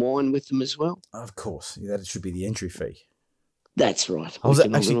up some wine with them as well. Of course, that should be the entry fee. That's right. I was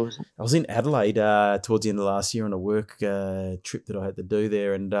in Adelaide towards the end of last year on a work trip that I had to do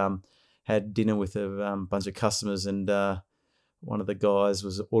there, and had dinner with a bunch of customers, and one of the guys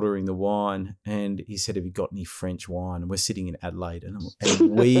was ordering the wine, and he said, "Have you got any French wine?" And we're sitting in Adelaide, and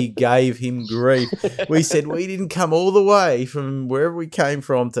we gave him grief. We said we didn't come all the way from wherever we came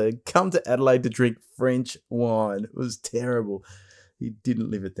from to come to Adelaide to drink French wine. It was terrible. He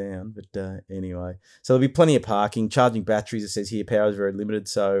didn't live it down, but anyway. So there'll be plenty of parking. Charging batteries, it says here, power is very limited,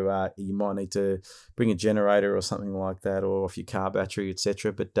 so you might need to bring a generator or something like that, or off your car battery,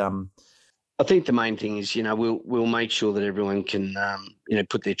 etc. But I think the main thing is, we'll make sure that everyone can,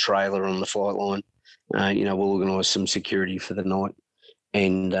 put their trailer on the flight line. We'll organise some security for the night,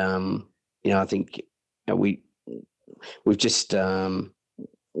 and I think we've just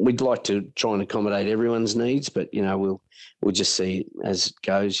we'd like to try and accommodate everyone's needs, but we'll just see as it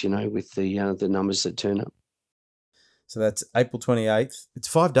goes. With the numbers that turn up. So that's April 28th. It's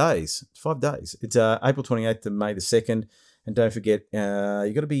 5 days. It's April 28th to May the 2nd. And don't forget, you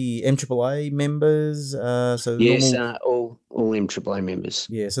got to be MAAA members. Yes, all MAAA members.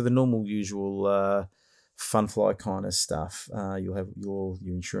 Yeah, so the normal, usual fun fly kind of stuff. You'll have your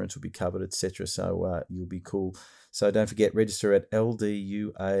insurance will be covered, etc. So you'll be cool. So don't forget, register at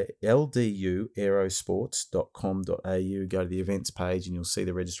lduaerosports.com.au. Go to the events page and you'll see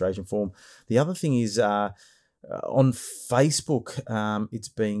the registration form. The other thing is, on Facebook, it's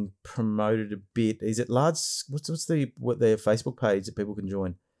being promoted a bit. Is it large? What's their Facebook page that people can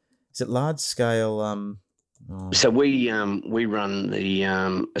join? Is it large scale? So we run the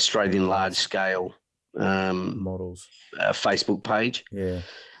Australian large scale models Facebook page. Yeah.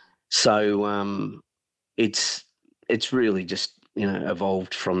 So it's really just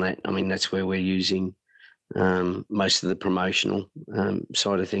evolved from that. I mean, that's where we're using most of the promotional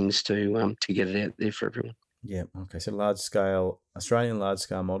side of things to get it out there for everyone. Yeah. Okay. So Australian large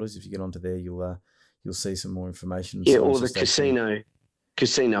scale models. If you get onto there, you'll see some more information. Yeah, or the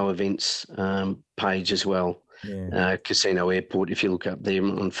casino events page as well. Yeah. Casino Airport. If you look up there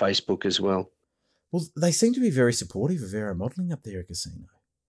on Facebook as well. Well, they seem to be very supportive of aero modelling up there at Casino.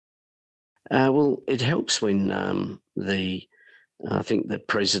 Well, it helps when I think the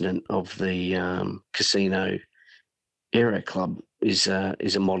president of the Casino Aero Club is a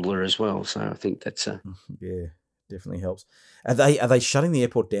modeller as well. So I think that's yeah, definitely helps. Are they shutting the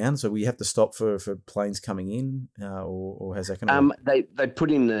airport down? So we have to stop for planes coming in, or has that kind of? They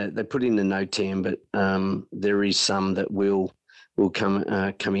put in the no TAM, but there is some that will come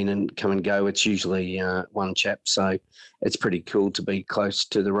in and come and go. It's usually one chap, so it's pretty cool to be close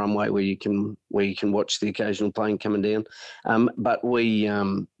to the runway where you can watch the occasional plane coming down. But we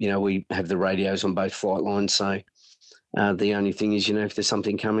we have the radios on both flight lines, so the only thing is, if there's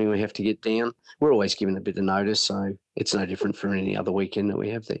something coming, we have to get down. We're always given a bit of notice, so it's no different from any other weekend that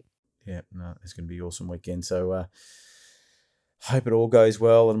we have there. Yeah, no, it's going to be an awesome weekend. So hope it all goes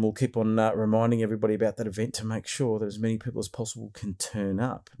well, and we'll keep on reminding everybody about that event to make sure that as many people as possible can turn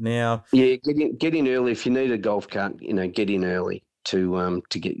up. Now, yeah, get in early if you need a golf cart. Get in early to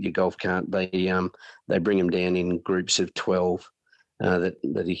get your golf cart. They bring them down in groups of 12. That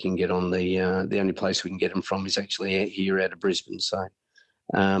you can get on. The only place we can get them from is actually out of Brisbane. So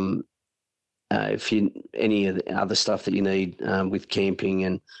if you any of the other stuff that you need with camping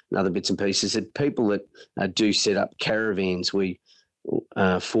and other bits and pieces, that people that do set up caravans for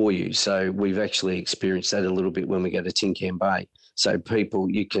you. So we've actually experienced that a little bit when we go to Tin Can Bay. So people,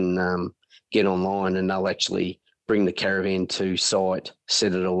 you can get online and they'll actually bring the caravan to site,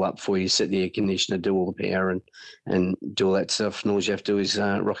 set it all up for you, set the air conditioner, do all the power and do all that stuff. And all you have to do is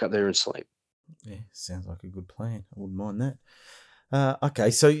rock up there and sleep. Yeah, sounds like a good plan. I wouldn't mind that.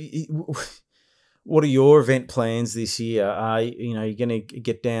 Okay, so what are your event plans this year? Are you going to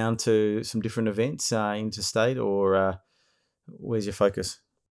get down to some different events interstate, or where's your focus?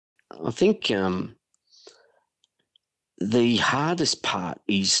 I think the hardest part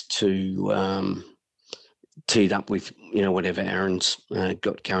is to tee it up with whatever Aaron's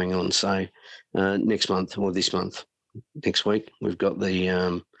got going on. So next month or this month, next week, we've got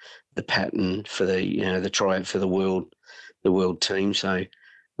the pattern for the tryout for the world team. So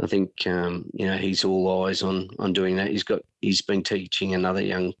I think he's all eyes on doing that. He's been teaching another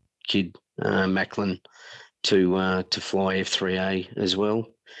young kid, Macklin, to fly F3A as well.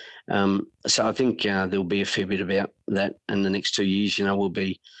 So I think there'll be a fair bit about that in the next 2 years. We'll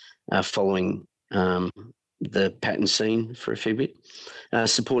be following the pattern scene for a fair bit,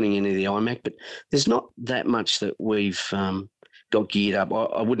 supporting any of the IMAC, but there's not that much that we've got geared up.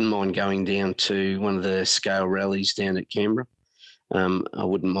 I wouldn't mind going down to one of the scale rallies down at Canberra. I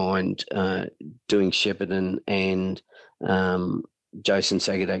wouldn't mind doing Shepparton, and Jason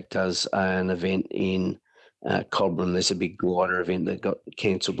Sagadak does an event in Cobram. There's a big glider event that got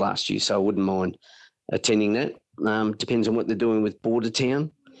cancelled last year, so I wouldn't mind attending that. Depends on what they're doing with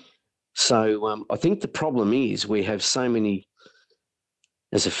Bordertown. So I think the problem is we have so many,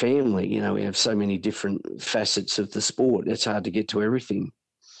 as a family, we have so many different facets of the sport. It's hard to get to everything.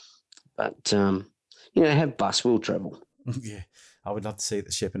 But, have bus, we'll travel. Yeah, I would love to see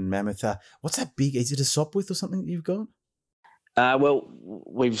the Shepparton Mammoth. What's that big? Is it a Sopwith or something that you've got? Well,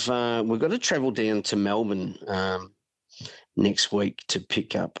 we've got to travel down to Melbourne next week to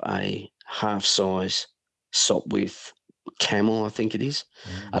pick up a half-size Sopwith Camel, I think it is.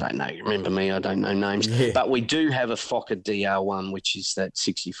 I don't know. You remember me? I don't know names. Yeah. But we do have a Fokker DR1, which is that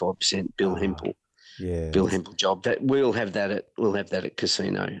 65% Bill Hempel. Yeah. Bill Hempel job. That we'll have that at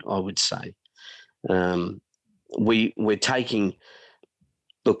Casino, I would say. We're taking.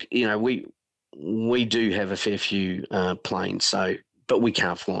 Look, we do have a fair few planes, but we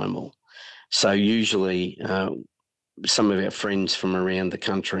can't fly them all. So usually, some of our friends from around the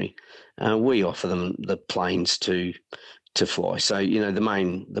country, we offer them the planes to fly. So the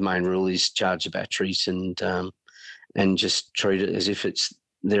main rule is charge the batteries and just treat it as if it's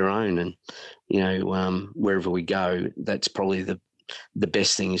their own. And wherever we go, that's probably the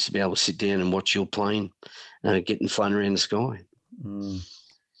best thing is to be able to sit down and watch your plane getting flown around the sky. Mm.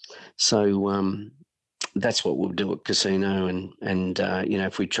 So that's what we'll do at Casino, and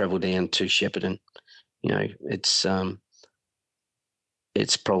if we travel down to Shepparton,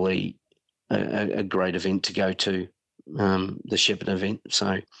 it's probably a great event to go to, the Shepparton event. So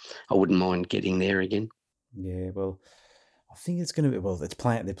I wouldn't mind getting there again. Yeah, well, I think it's going to be,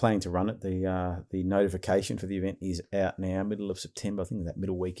 they're planning to run it. The notification for the event is out now, middle of September. I think that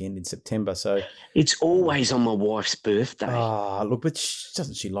middle weekend in September. So it's always on my wife's birthday. Look, but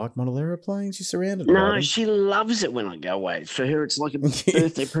doesn't she like model aeroplanes? She's surrounded by them. No, she loves it when I go away. For her, it's like a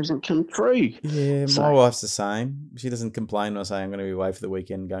birthday present come true. Yeah, my wife's the same. She doesn't complain when I say I'm going to be away for the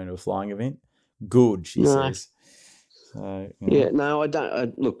weekend going to a flying event. Good, she says. So, Yeah, no, I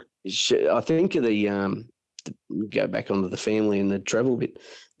don't. Look, I think of the go back onto the family and the travel bit.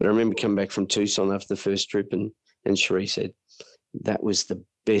 But I remember coming back from Tucson after the first trip, and Cherie said that was the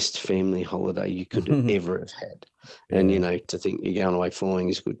best family holiday you could ever have had. Yeah. And to think you're going away flying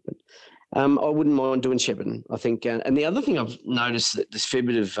is good. But I wouldn't mind doing Shepparton. I think, and the other thing I've noticed that there's a fair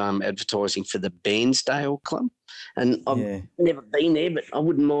bit of advertising for the Bairnsdale Club, and I've never been there, but I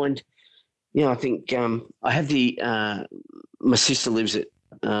wouldn't mind. I think I have my sister lives at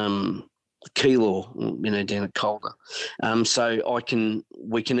Keilor, down at Calder. So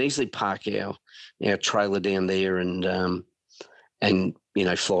we can easily park our trailer down there and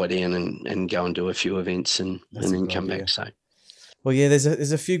fly down and go and do a few events and then come back. So, well, yeah,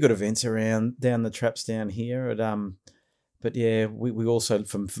 there's a few good events around down the traps down here but yeah, we also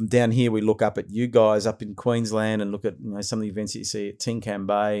from down here we look up at you guys up in Queensland and look at some of the events that you see at Tinkham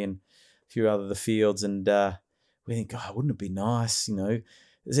Bay and a few other the fields, and we think, oh, wouldn't it be nice,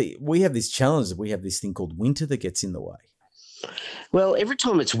 See, we have this challenge that we have this thing called winter that gets in the way. Well, every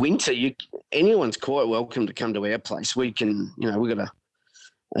time it's winter, anyone's quite welcome to come to our place. We can, we've got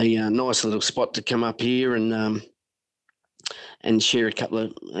a nice little spot to come up here and share a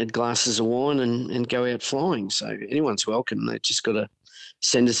couple of glasses of wine and go out flying. So anyone's welcome. They've just got to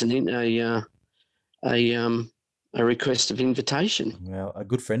send us a request of invitation. Well, a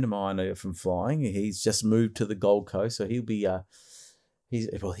good friend of mine from flying, he's just moved to the Gold Coast, so he'll be. He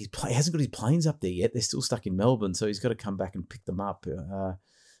hasn't got his planes up there yet. They're still stuck in Melbourne, so he's got to come back and pick them up.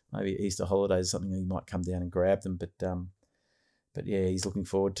 Maybe Easter holidays or something. He might come down and grab them. But yeah, he's looking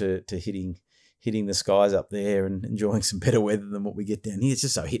forward to hitting the skies up there and enjoying some better weather than what we get down here. It's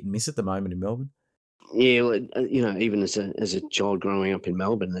just so hit and miss at the moment in Melbourne. Yeah, well, even as a child growing up in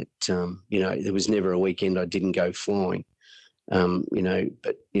Melbourne, that there was never a weekend I didn't go flying.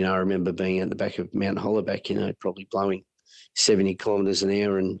 But I remember being at the back of Mount Hollowback, probably blowing 70 kilometres an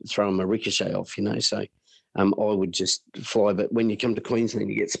hour and throwing my ricochet off, so I would just fly. But when you come to Queensland,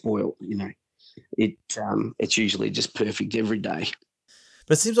 you get spoiled, it's usually just perfect every day.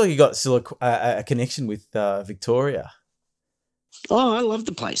 But it seems like you got still a connection with Victoria. Oh, I love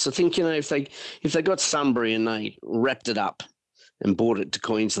the place. I think, if they got Sunbury and they wrapped it up and brought it to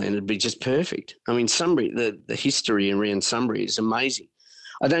Queensland, it'd be just perfect. I mean, Sunbury, the history around Sunbury is amazing.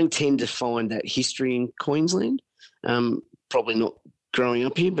 I don't tend to find that history in Queensland, probably not growing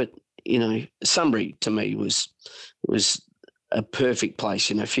up here, but, Sunbury to me was a perfect place,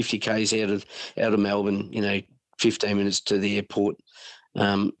 50 Ks out of Melbourne, 15 minutes to the airport.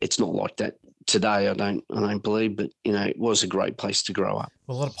 It's not like that today, I don't believe, but, it was a great place to grow up.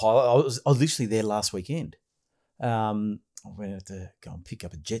 Well, a lot of pilots. I was literally there last weekend. I went to go and pick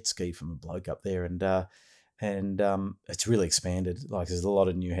up a jet ski from a bloke up there, and it's really expanded. Like, there's a lot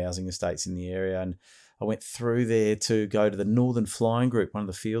of new housing estates in the area, and I went through there to go to the Northern Flying Group, one of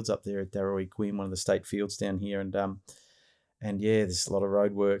the fields up there at Darrawee Queen, one of the state fields down here, and yeah, there's a lot of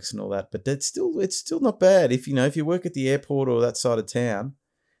roadworks and all that, but it's still not bad. If you work at the airport or that side of town,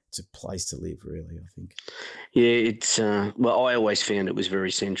 it's a place to live, really, I think. Yeah, it's well, I always found it was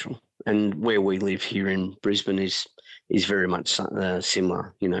very central, and where we live here in Brisbane is very much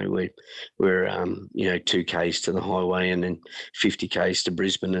similar. We're 2 Ks to the highway and then 50 Ks to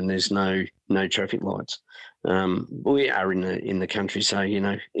Brisbane, and there's no traffic lights. We are in the country, so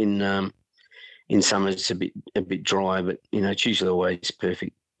in summer it's a bit dry, but it's usually always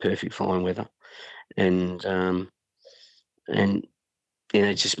perfect flying weather, and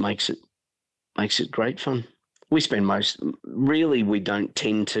it just makes it great fun. We don't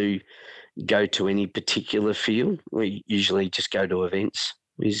tend to go to any particular field. We usually just go to events.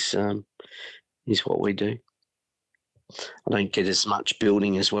 Is what we do. I don't get as much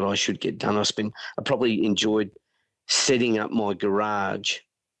building as what I should get done. I probably enjoyed setting up my garage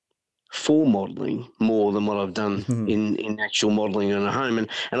for modelling more than what I've done in actual modelling in a home. And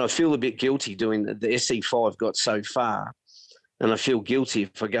I feel a bit guilty doing the SE5 got so far. And I feel guilty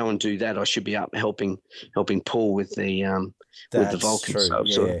if I go and do that. I should be up helping Paul with the Vulcan. True.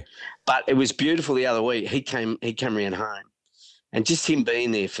 Yeah. But it was beautiful the other week. He came around home, and just him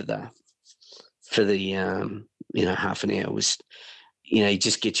being there for the half an hour was, he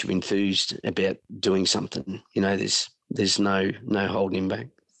just gets you enthused about doing something. There's no holding him back.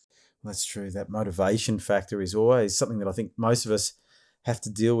 That's true. That motivation factor is always something that I think most of us have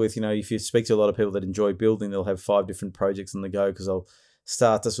to deal with. If you speak to a lot of people that enjoy building, they'll have 5 different projects on the go because they'll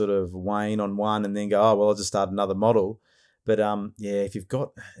start to sort of wane on one and then go, oh, well, I'll just start another model. But if you've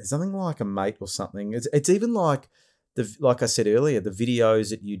got something like a mate or something, it's even like like I said earlier, the videos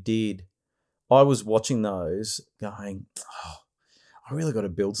that you did, I was watching those going, oh, I really got to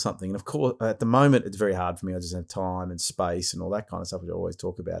build something. And of course, at the moment, it's very hard for me. I just have time and space and all that kind of stuff, which I always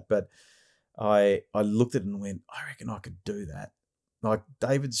talk about. But I looked at it and went, I reckon I could do that. Like,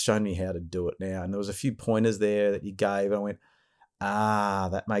 David's shown me how to do it now. And there was a few pointers there that you gave. And I went,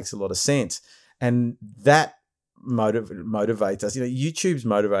 that makes a lot of sense. And that motivates us. YouTube's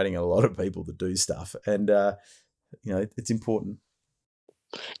motivating a lot of people to do stuff. And, it's important.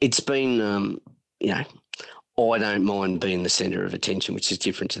 It's been, I don't mind being the centre of attention, which is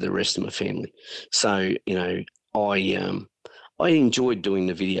different to the rest of my family. So, I enjoyed doing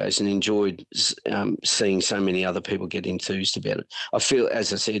the videos and enjoyed seeing so many other people get enthused about it. I feel,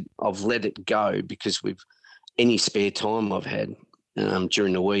 as I said, I've let it go because with any spare time I've had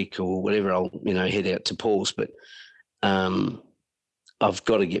during the week or whatever, I'll head out to Paul's. But I've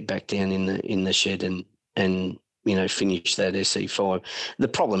got to get back down in the shed and finish that SE5. The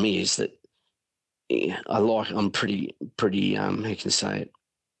problem is that I'm pretty how can I say it,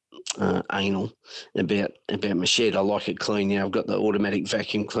 anal about my shed. I like it clean. I've got the automatic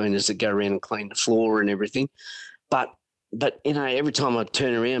vacuum cleaners that go around and clean the floor and everything. But every time I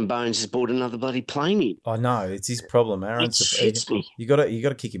turn around, Bones has bought another bloody plane in. I know, it's his problem, Aaron. It shits me. You got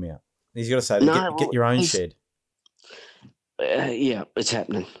to kick him out. He's got to say, get your own shed. Yeah, it's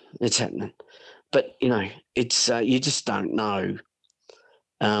happening. It's happening. But it's you just don't know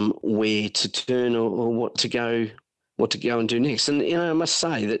where to turn or what to go and do next. And I must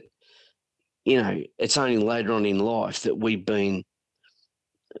say that it's only later on in life that we've been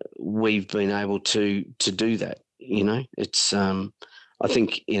able to do that. It's I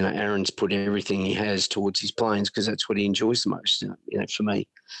think Aaron's put everything he has towards his planes because that's what he enjoys the most. For me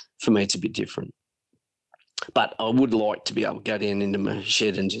it's a bit different. But I would like to be able to go down into my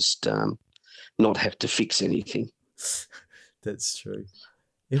shed and just not have to fix anything. That's true.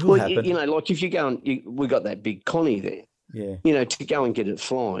 It will happen. Like if you go and we got that big Connie there. Yeah. to go and get it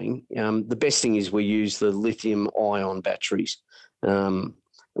flying, the best thing is we use the lithium-ion batteries.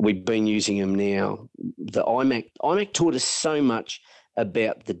 We've been using them now. The IMAC taught us so much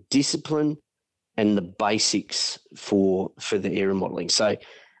about the discipline and the basics for the aero modelling. So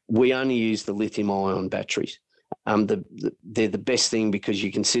we only use the lithium-ion batteries. They're the best thing because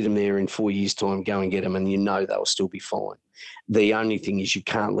you can sit them there in 4 years' time, go and get them, and they'll still be fine. The only thing is you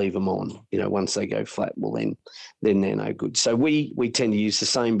can't leave them on. Once they go flat, well then they're no good. So we tend to use the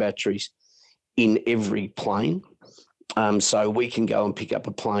same batteries in every plane. So we can go and pick up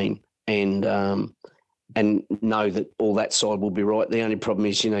a plane and know that all that side will be right. The only problem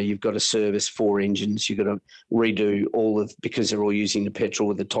is, you've got to service 4 engines. You've got to redo because they're all using the petrol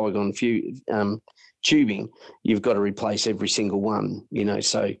with the Tygon tubing. You've got to replace every single one.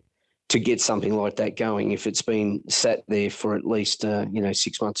 So to get something like that going, if it's been sat there for at least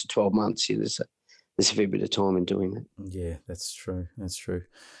 6 months to 12 months, there's a fair bit of time in doing that. Yeah, that's true. That's true.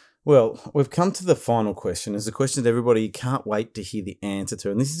 Well, we've come to the final question. It's a question that everybody can't wait to hear the answer to.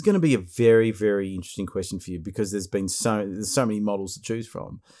 And this is going to be a very, very interesting question for you because there's so many models to choose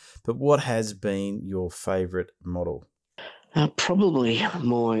from. But what has been your favourite model? Probably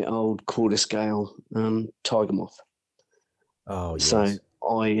my old quarter scale Tiger Moth. Oh, yes. So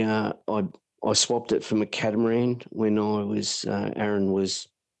I swapped it from a catamaran when I was Aaron wasn't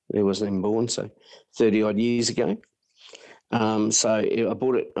even born, so 30 odd years ago. So I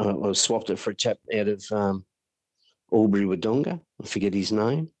bought it. I swapped it for a chap out of Albury Wodonga. I forget his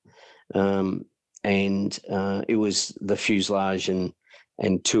name, and it was the fuselage and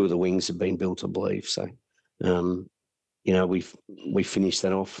 2 of the wings had been built, I believe. So, we finished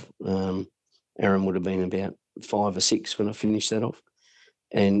that off. Aaron would have been about 5 or 6 when I finished that off,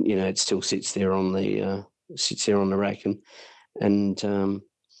 and it still sits there on the rack, and I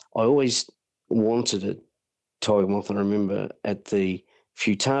always wanted it. Tiger Moth, I remember at the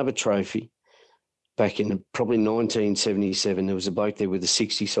Futaba Trophy back in probably 1977, there was a bloke there with a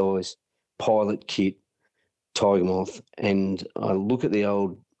 60 size pilot kit Tiger Moth, and I look at the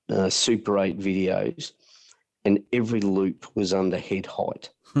old Super 8 videos, and every loop was under head height,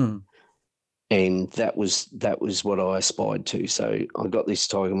 and that was what I aspired to. So I got this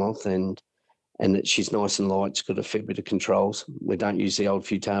Tiger Moth, and she's nice and light. It's got a fair bit of controls. We don't use the old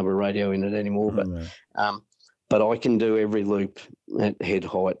Futaba radio in it anymore, but I can do every loop at head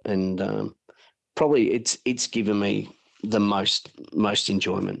height, and probably it's given me the most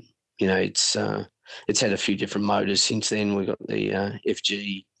enjoyment. It's had a few different motors since then. We've got the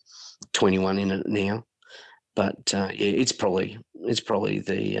FG21 in it now, but it's probably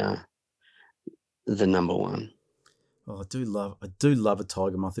the number one. Oh, I do love a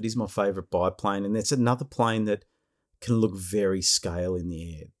Tiger Moth. It is my favourite biplane, and it's another plane that can look very scale in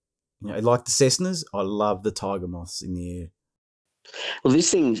the air. Like the Cessnas, I love the Tiger Moths in the air. Well,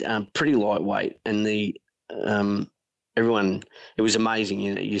 this thing's pretty lightweight, and everyone, it was amazing.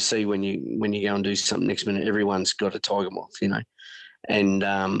 You see when you go and do something next minute, everyone's got a Tiger Moth, and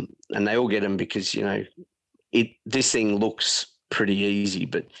they all get them because this thing looks pretty easy,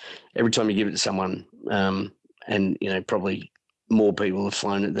 but every time you give it to someone, and probably more people have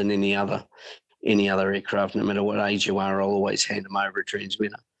flown it than any other aircraft, no matter what age you are, I'll always hand them over a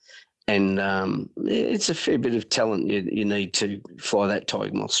transmitter. And it's a fair bit of talent you need to fly that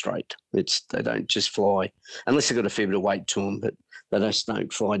Tiger Moth straight. They don't just fly, unless they've got a fair bit of weight to them, but they just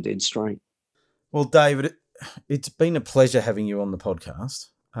don't fly dead straight. Well, David, it's been a pleasure having you on the podcast.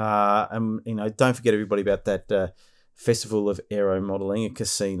 And don't forget everybody about that Festival of Aero Modelling at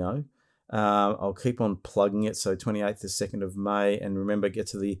Casino. I'll keep on plugging it. So 28th to 2nd of May, and remember, get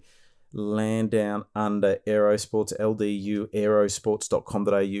to the Land Down Under Aerosports,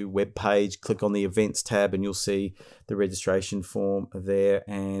 LDUaerosports.com.au webpage. Click on the events tab, and you'll see the registration form there.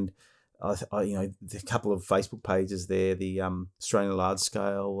 And there's a couple of Facebook pages there: the Australian Large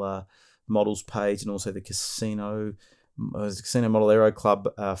Scale Models page, and also the Casino Model Aero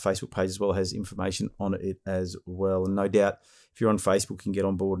Club Facebook page as well has information on it as well. And no doubt, if you're on Facebook, you can get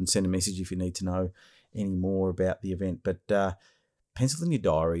on board and send a message if you need to know any more about the event. But pencil in your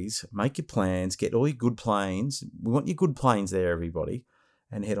diaries, make your plans, get all your good planes. We want your good planes there, everybody,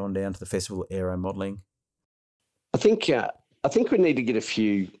 and head on down to the Festival of Aero Modelling. I think we need to get a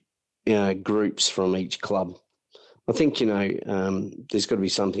few groups from each club. I think there's got to be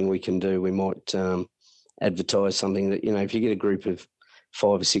something we can do. We might advertise something that if you get a group of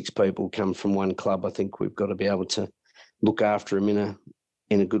 5 or 6 people come from one club, I think we've got to be able to look after them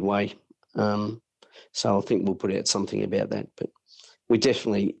in a good way. So I think we'll put out something about that, but we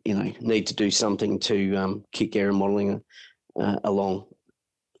definitely, need to do something to kick aero modelling along,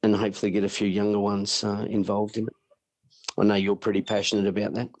 and hopefully get a few younger ones involved in it. I know you're pretty passionate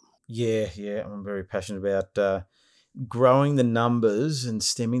about that. Yeah, I'm very passionate about growing the numbers and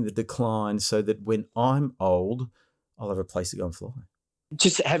stemming the decline so that when I'm old, I'll have a place to go and fly.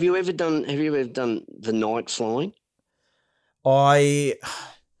 Just have you ever done the night flying?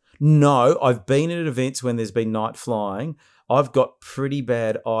 No, I've been at events when there's been night flying. I've got pretty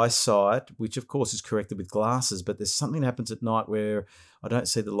bad eyesight, which of course is corrected with glasses, but there's something that happens at night where I don't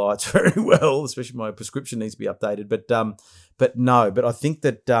see the lights very well, especially my prescription needs to be updated. But I think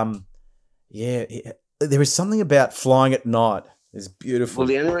that there is something about flying at night. It's beautiful. Well,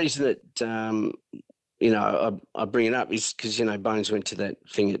 the only reason that I bring it up is because Bones went to that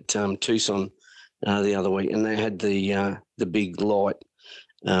thing at Tucson the other week, and they had the big light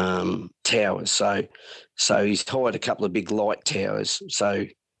towers. So he's hired a couple of big light towers, so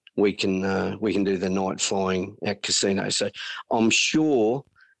we can do the night flying at casino. So I'm sure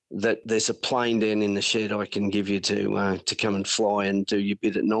that there's a plane down in the shed I can give you to come and fly and do your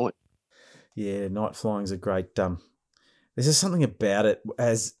bit at night. Yeah, night flying is a great. There's just something about it.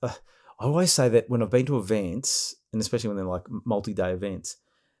 As I always say that when I've been to events, and especially when they're like multi-day events,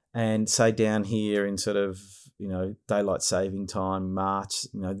 and say down here in sort of daylight saving time, March,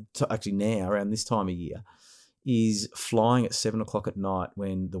 actually now around this time of year, is flying at 7 o'clock at night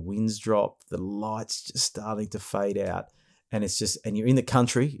when the winds drop, the lights just starting to fade out, and and you're in the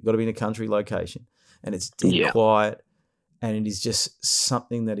country. You've got to be in a country location, and it's dead quiet. And it is just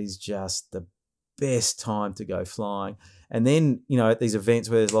something that is just the best time to go flying. And then, at these events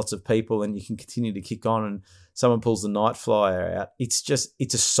where there's lots of people and you can continue to kick on and someone pulls the night flyer out, it's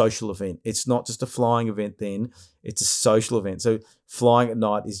a social event. It's not just a flying event then, it's a social event. So flying at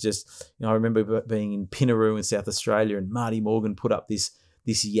night is just, I remember being in Pinaroo in South Australia and Marty Morgan put up this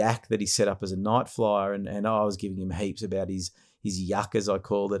yak that he set up as a night flyer and I was giving him heaps about his yak, as I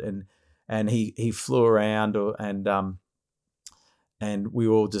called it. And he flew around and we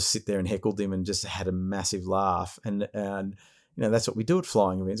all just sit there and heckled him and just had a massive laugh. And that's what we do at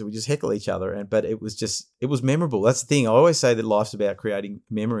flying events. We just heckle each other. But it was memorable. That's the thing. I always say that life's about creating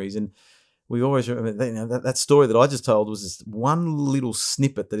memories. And we always remember that story that I just told was just one little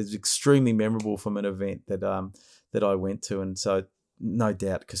snippet that is extremely memorable from an event that I went to. And so no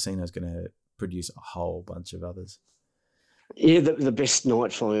doubt casino's going to produce a whole bunch of others. Yeah, the best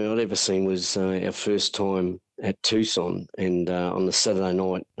night flying I'd ever seen was our first time at Tucson, and on the Saturday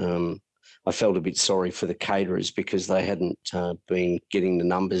night, I felt a bit sorry for the caterers because they hadn't been getting the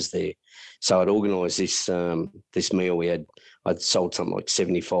numbers there. So I'd organised this meal. I'd sold something like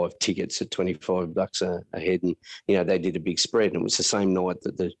 75 tickets at $25 a head, and they did a big spread. And it was the same night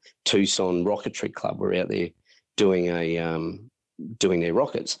that the Tucson Rocketry Club were out there doing their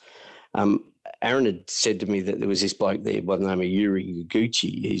rockets. Aaron had said to me that there was this bloke there by the name of Yuri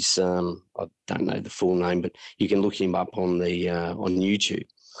Guguchi. He's I don't know the full name, but you can look him up on YouTube.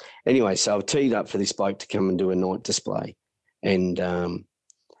 Anyway, so I've teed up for this bloke to come and do a night display, and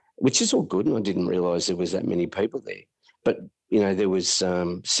which is all good. And I didn't realise there was that many people there. But there was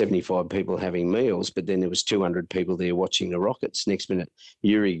 75 people having meals, but then there was 200 people there watching the rockets. Next minute,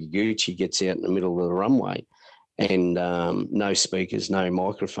 Yuri Guguchi gets out in the middle of the runway. And no speakers, no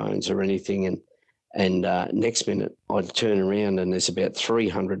microphones or anything. And next minute, I'd turn around and there's about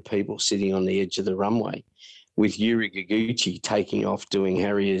 300 people sitting on the edge of the runway with Yuri Guguchi taking off doing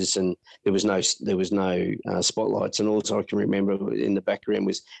Harriers, and there was no spotlights. And all I can remember in the background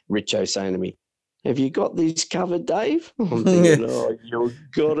was Richo saying to me, "Have you got these covered, Dave?" I'm thinking, "Oh, you've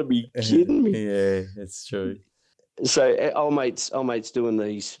got to be kidding me." Yeah, it's true. So old mates doing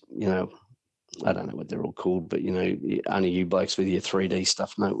these, I don't know what they're all called, but only you blokes with your 3D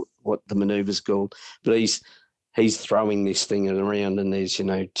stuff know what the manoeuvre's called. But he's throwing this thing around, and there's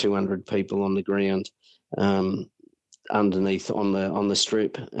 200 people on the ground underneath on the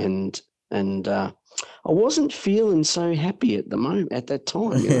strip, and I wasn't feeling so happy at that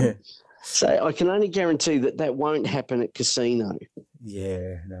time. So I can only guarantee that won't happen at casino.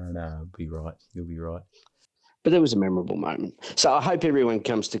 Yeah, no, you'll be right. But that was a memorable moment. So I hope everyone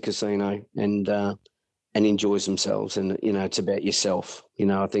comes to casino and enjoys themselves. And it's about yourself.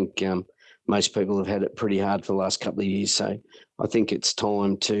 I think most people have had it pretty hard for the last couple of years. So I think it's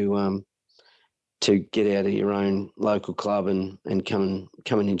time to get out of your own local club and come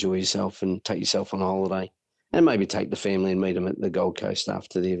and enjoy yourself and take yourself on a holiday, and maybe take the family and meet them at the Gold Coast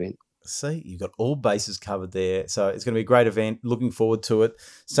after the event. See, you've got all bases covered there. So it's going to be a great event. Looking forward to it.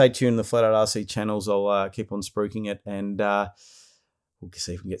 Stay tuned to the Flat Out RC channels. I'll keep on spruiking it, and we'll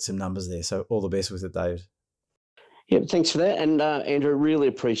see if we can get some numbers there. So all the best with it, David. Yeah, thanks for that. And Andrew, really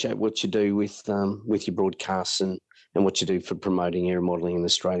appreciate what you do with your broadcasts and what you do for promoting air modelling in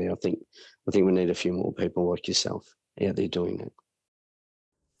Australia. I think we need a few more people like yourself out there doing that.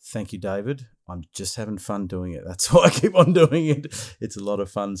 Thank you, David. I'm just having fun doing it. That's why I keep on doing it. It's a lot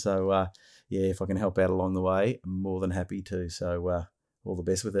of fun. So, if I can help out along the way, I'm more than happy to. So, all the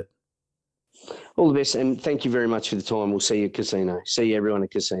best with it. All the best, and thank you very much for the time. We'll see you at casino. See you everyone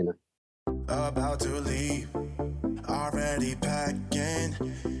at casino. About to leave, already packing.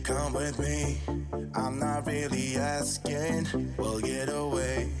 Come with me, I'm not really asking. We'll get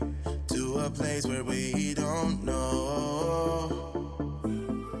away to a place where we don't know.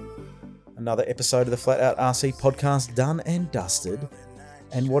 Another episode of the Flat Out RC podcast done and dusted.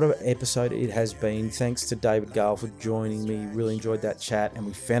 And what an episode it has been. Thanks to David Gale for joining me. Really enjoyed that chat, and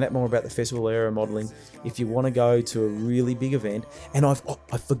we found out more about the Festival Aero Modelling. If you want to go to a really big event, and I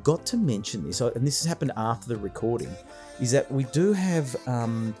forgot to mention this, and this has happened after the recording, is that we do have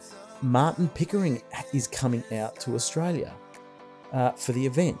Martin Pickering is coming out to Australia for the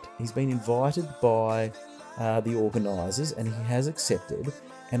event. He's been invited by the organisers, and he has accepted.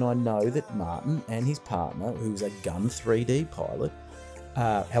 And I know that Martin and his partner, who's a Gun 3D pilot,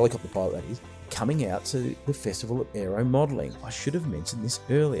 helicopter pilot that is, coming out to the Festival of Aero Modelling. I should have mentioned this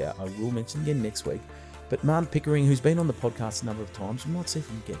earlier. I will mention again next week. But Martin Pickering, who's been on the podcast a number of times, we might see if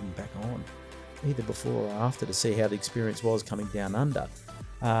we can get him back on, either before or after, to see how the experience was coming down under.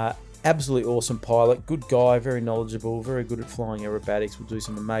 Absolutely awesome pilot, good guy, very knowledgeable, very good at flying aerobatics, will do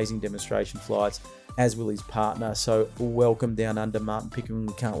some amazing demonstration flights, as will his partner. So welcome down under, Martin Pickering.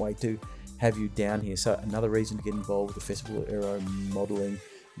 We can't wait to have you down here. So another reason to get involved with the Festival of Aero Modelling,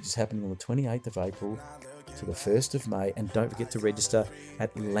 which is happening on the 28th of April to the 1st of May. And don't forget to register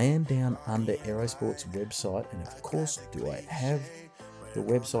at Land Down Under Aerosports website. And of course, do I have the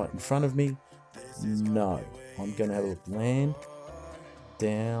website in front of me? No. I'm going to have a look. Land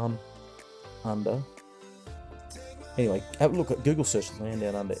Down Under. Anyway, have a look at Google search Land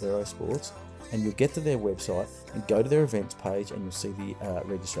Down Under Aerosports, and you'll get to their website and go to their events page, and you'll see the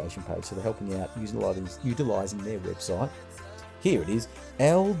registration page. So they're helping out, utilising their website. Here it is,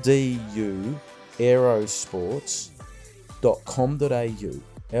 lduaerosports.com.au.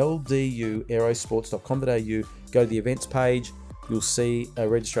 lduaerosports.com.au. Go to the events page. You'll see a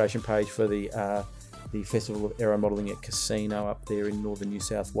registration page for the Festival of Aero Modelling at Casino up there in northern New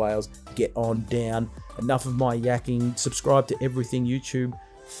South Wales. Get on down. Enough of my yakking. Subscribe to everything, YouTube,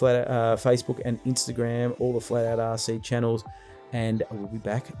 Facebook and Instagram, all the Flat Out RC channels, and we'll be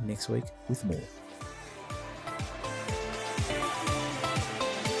back next week with more.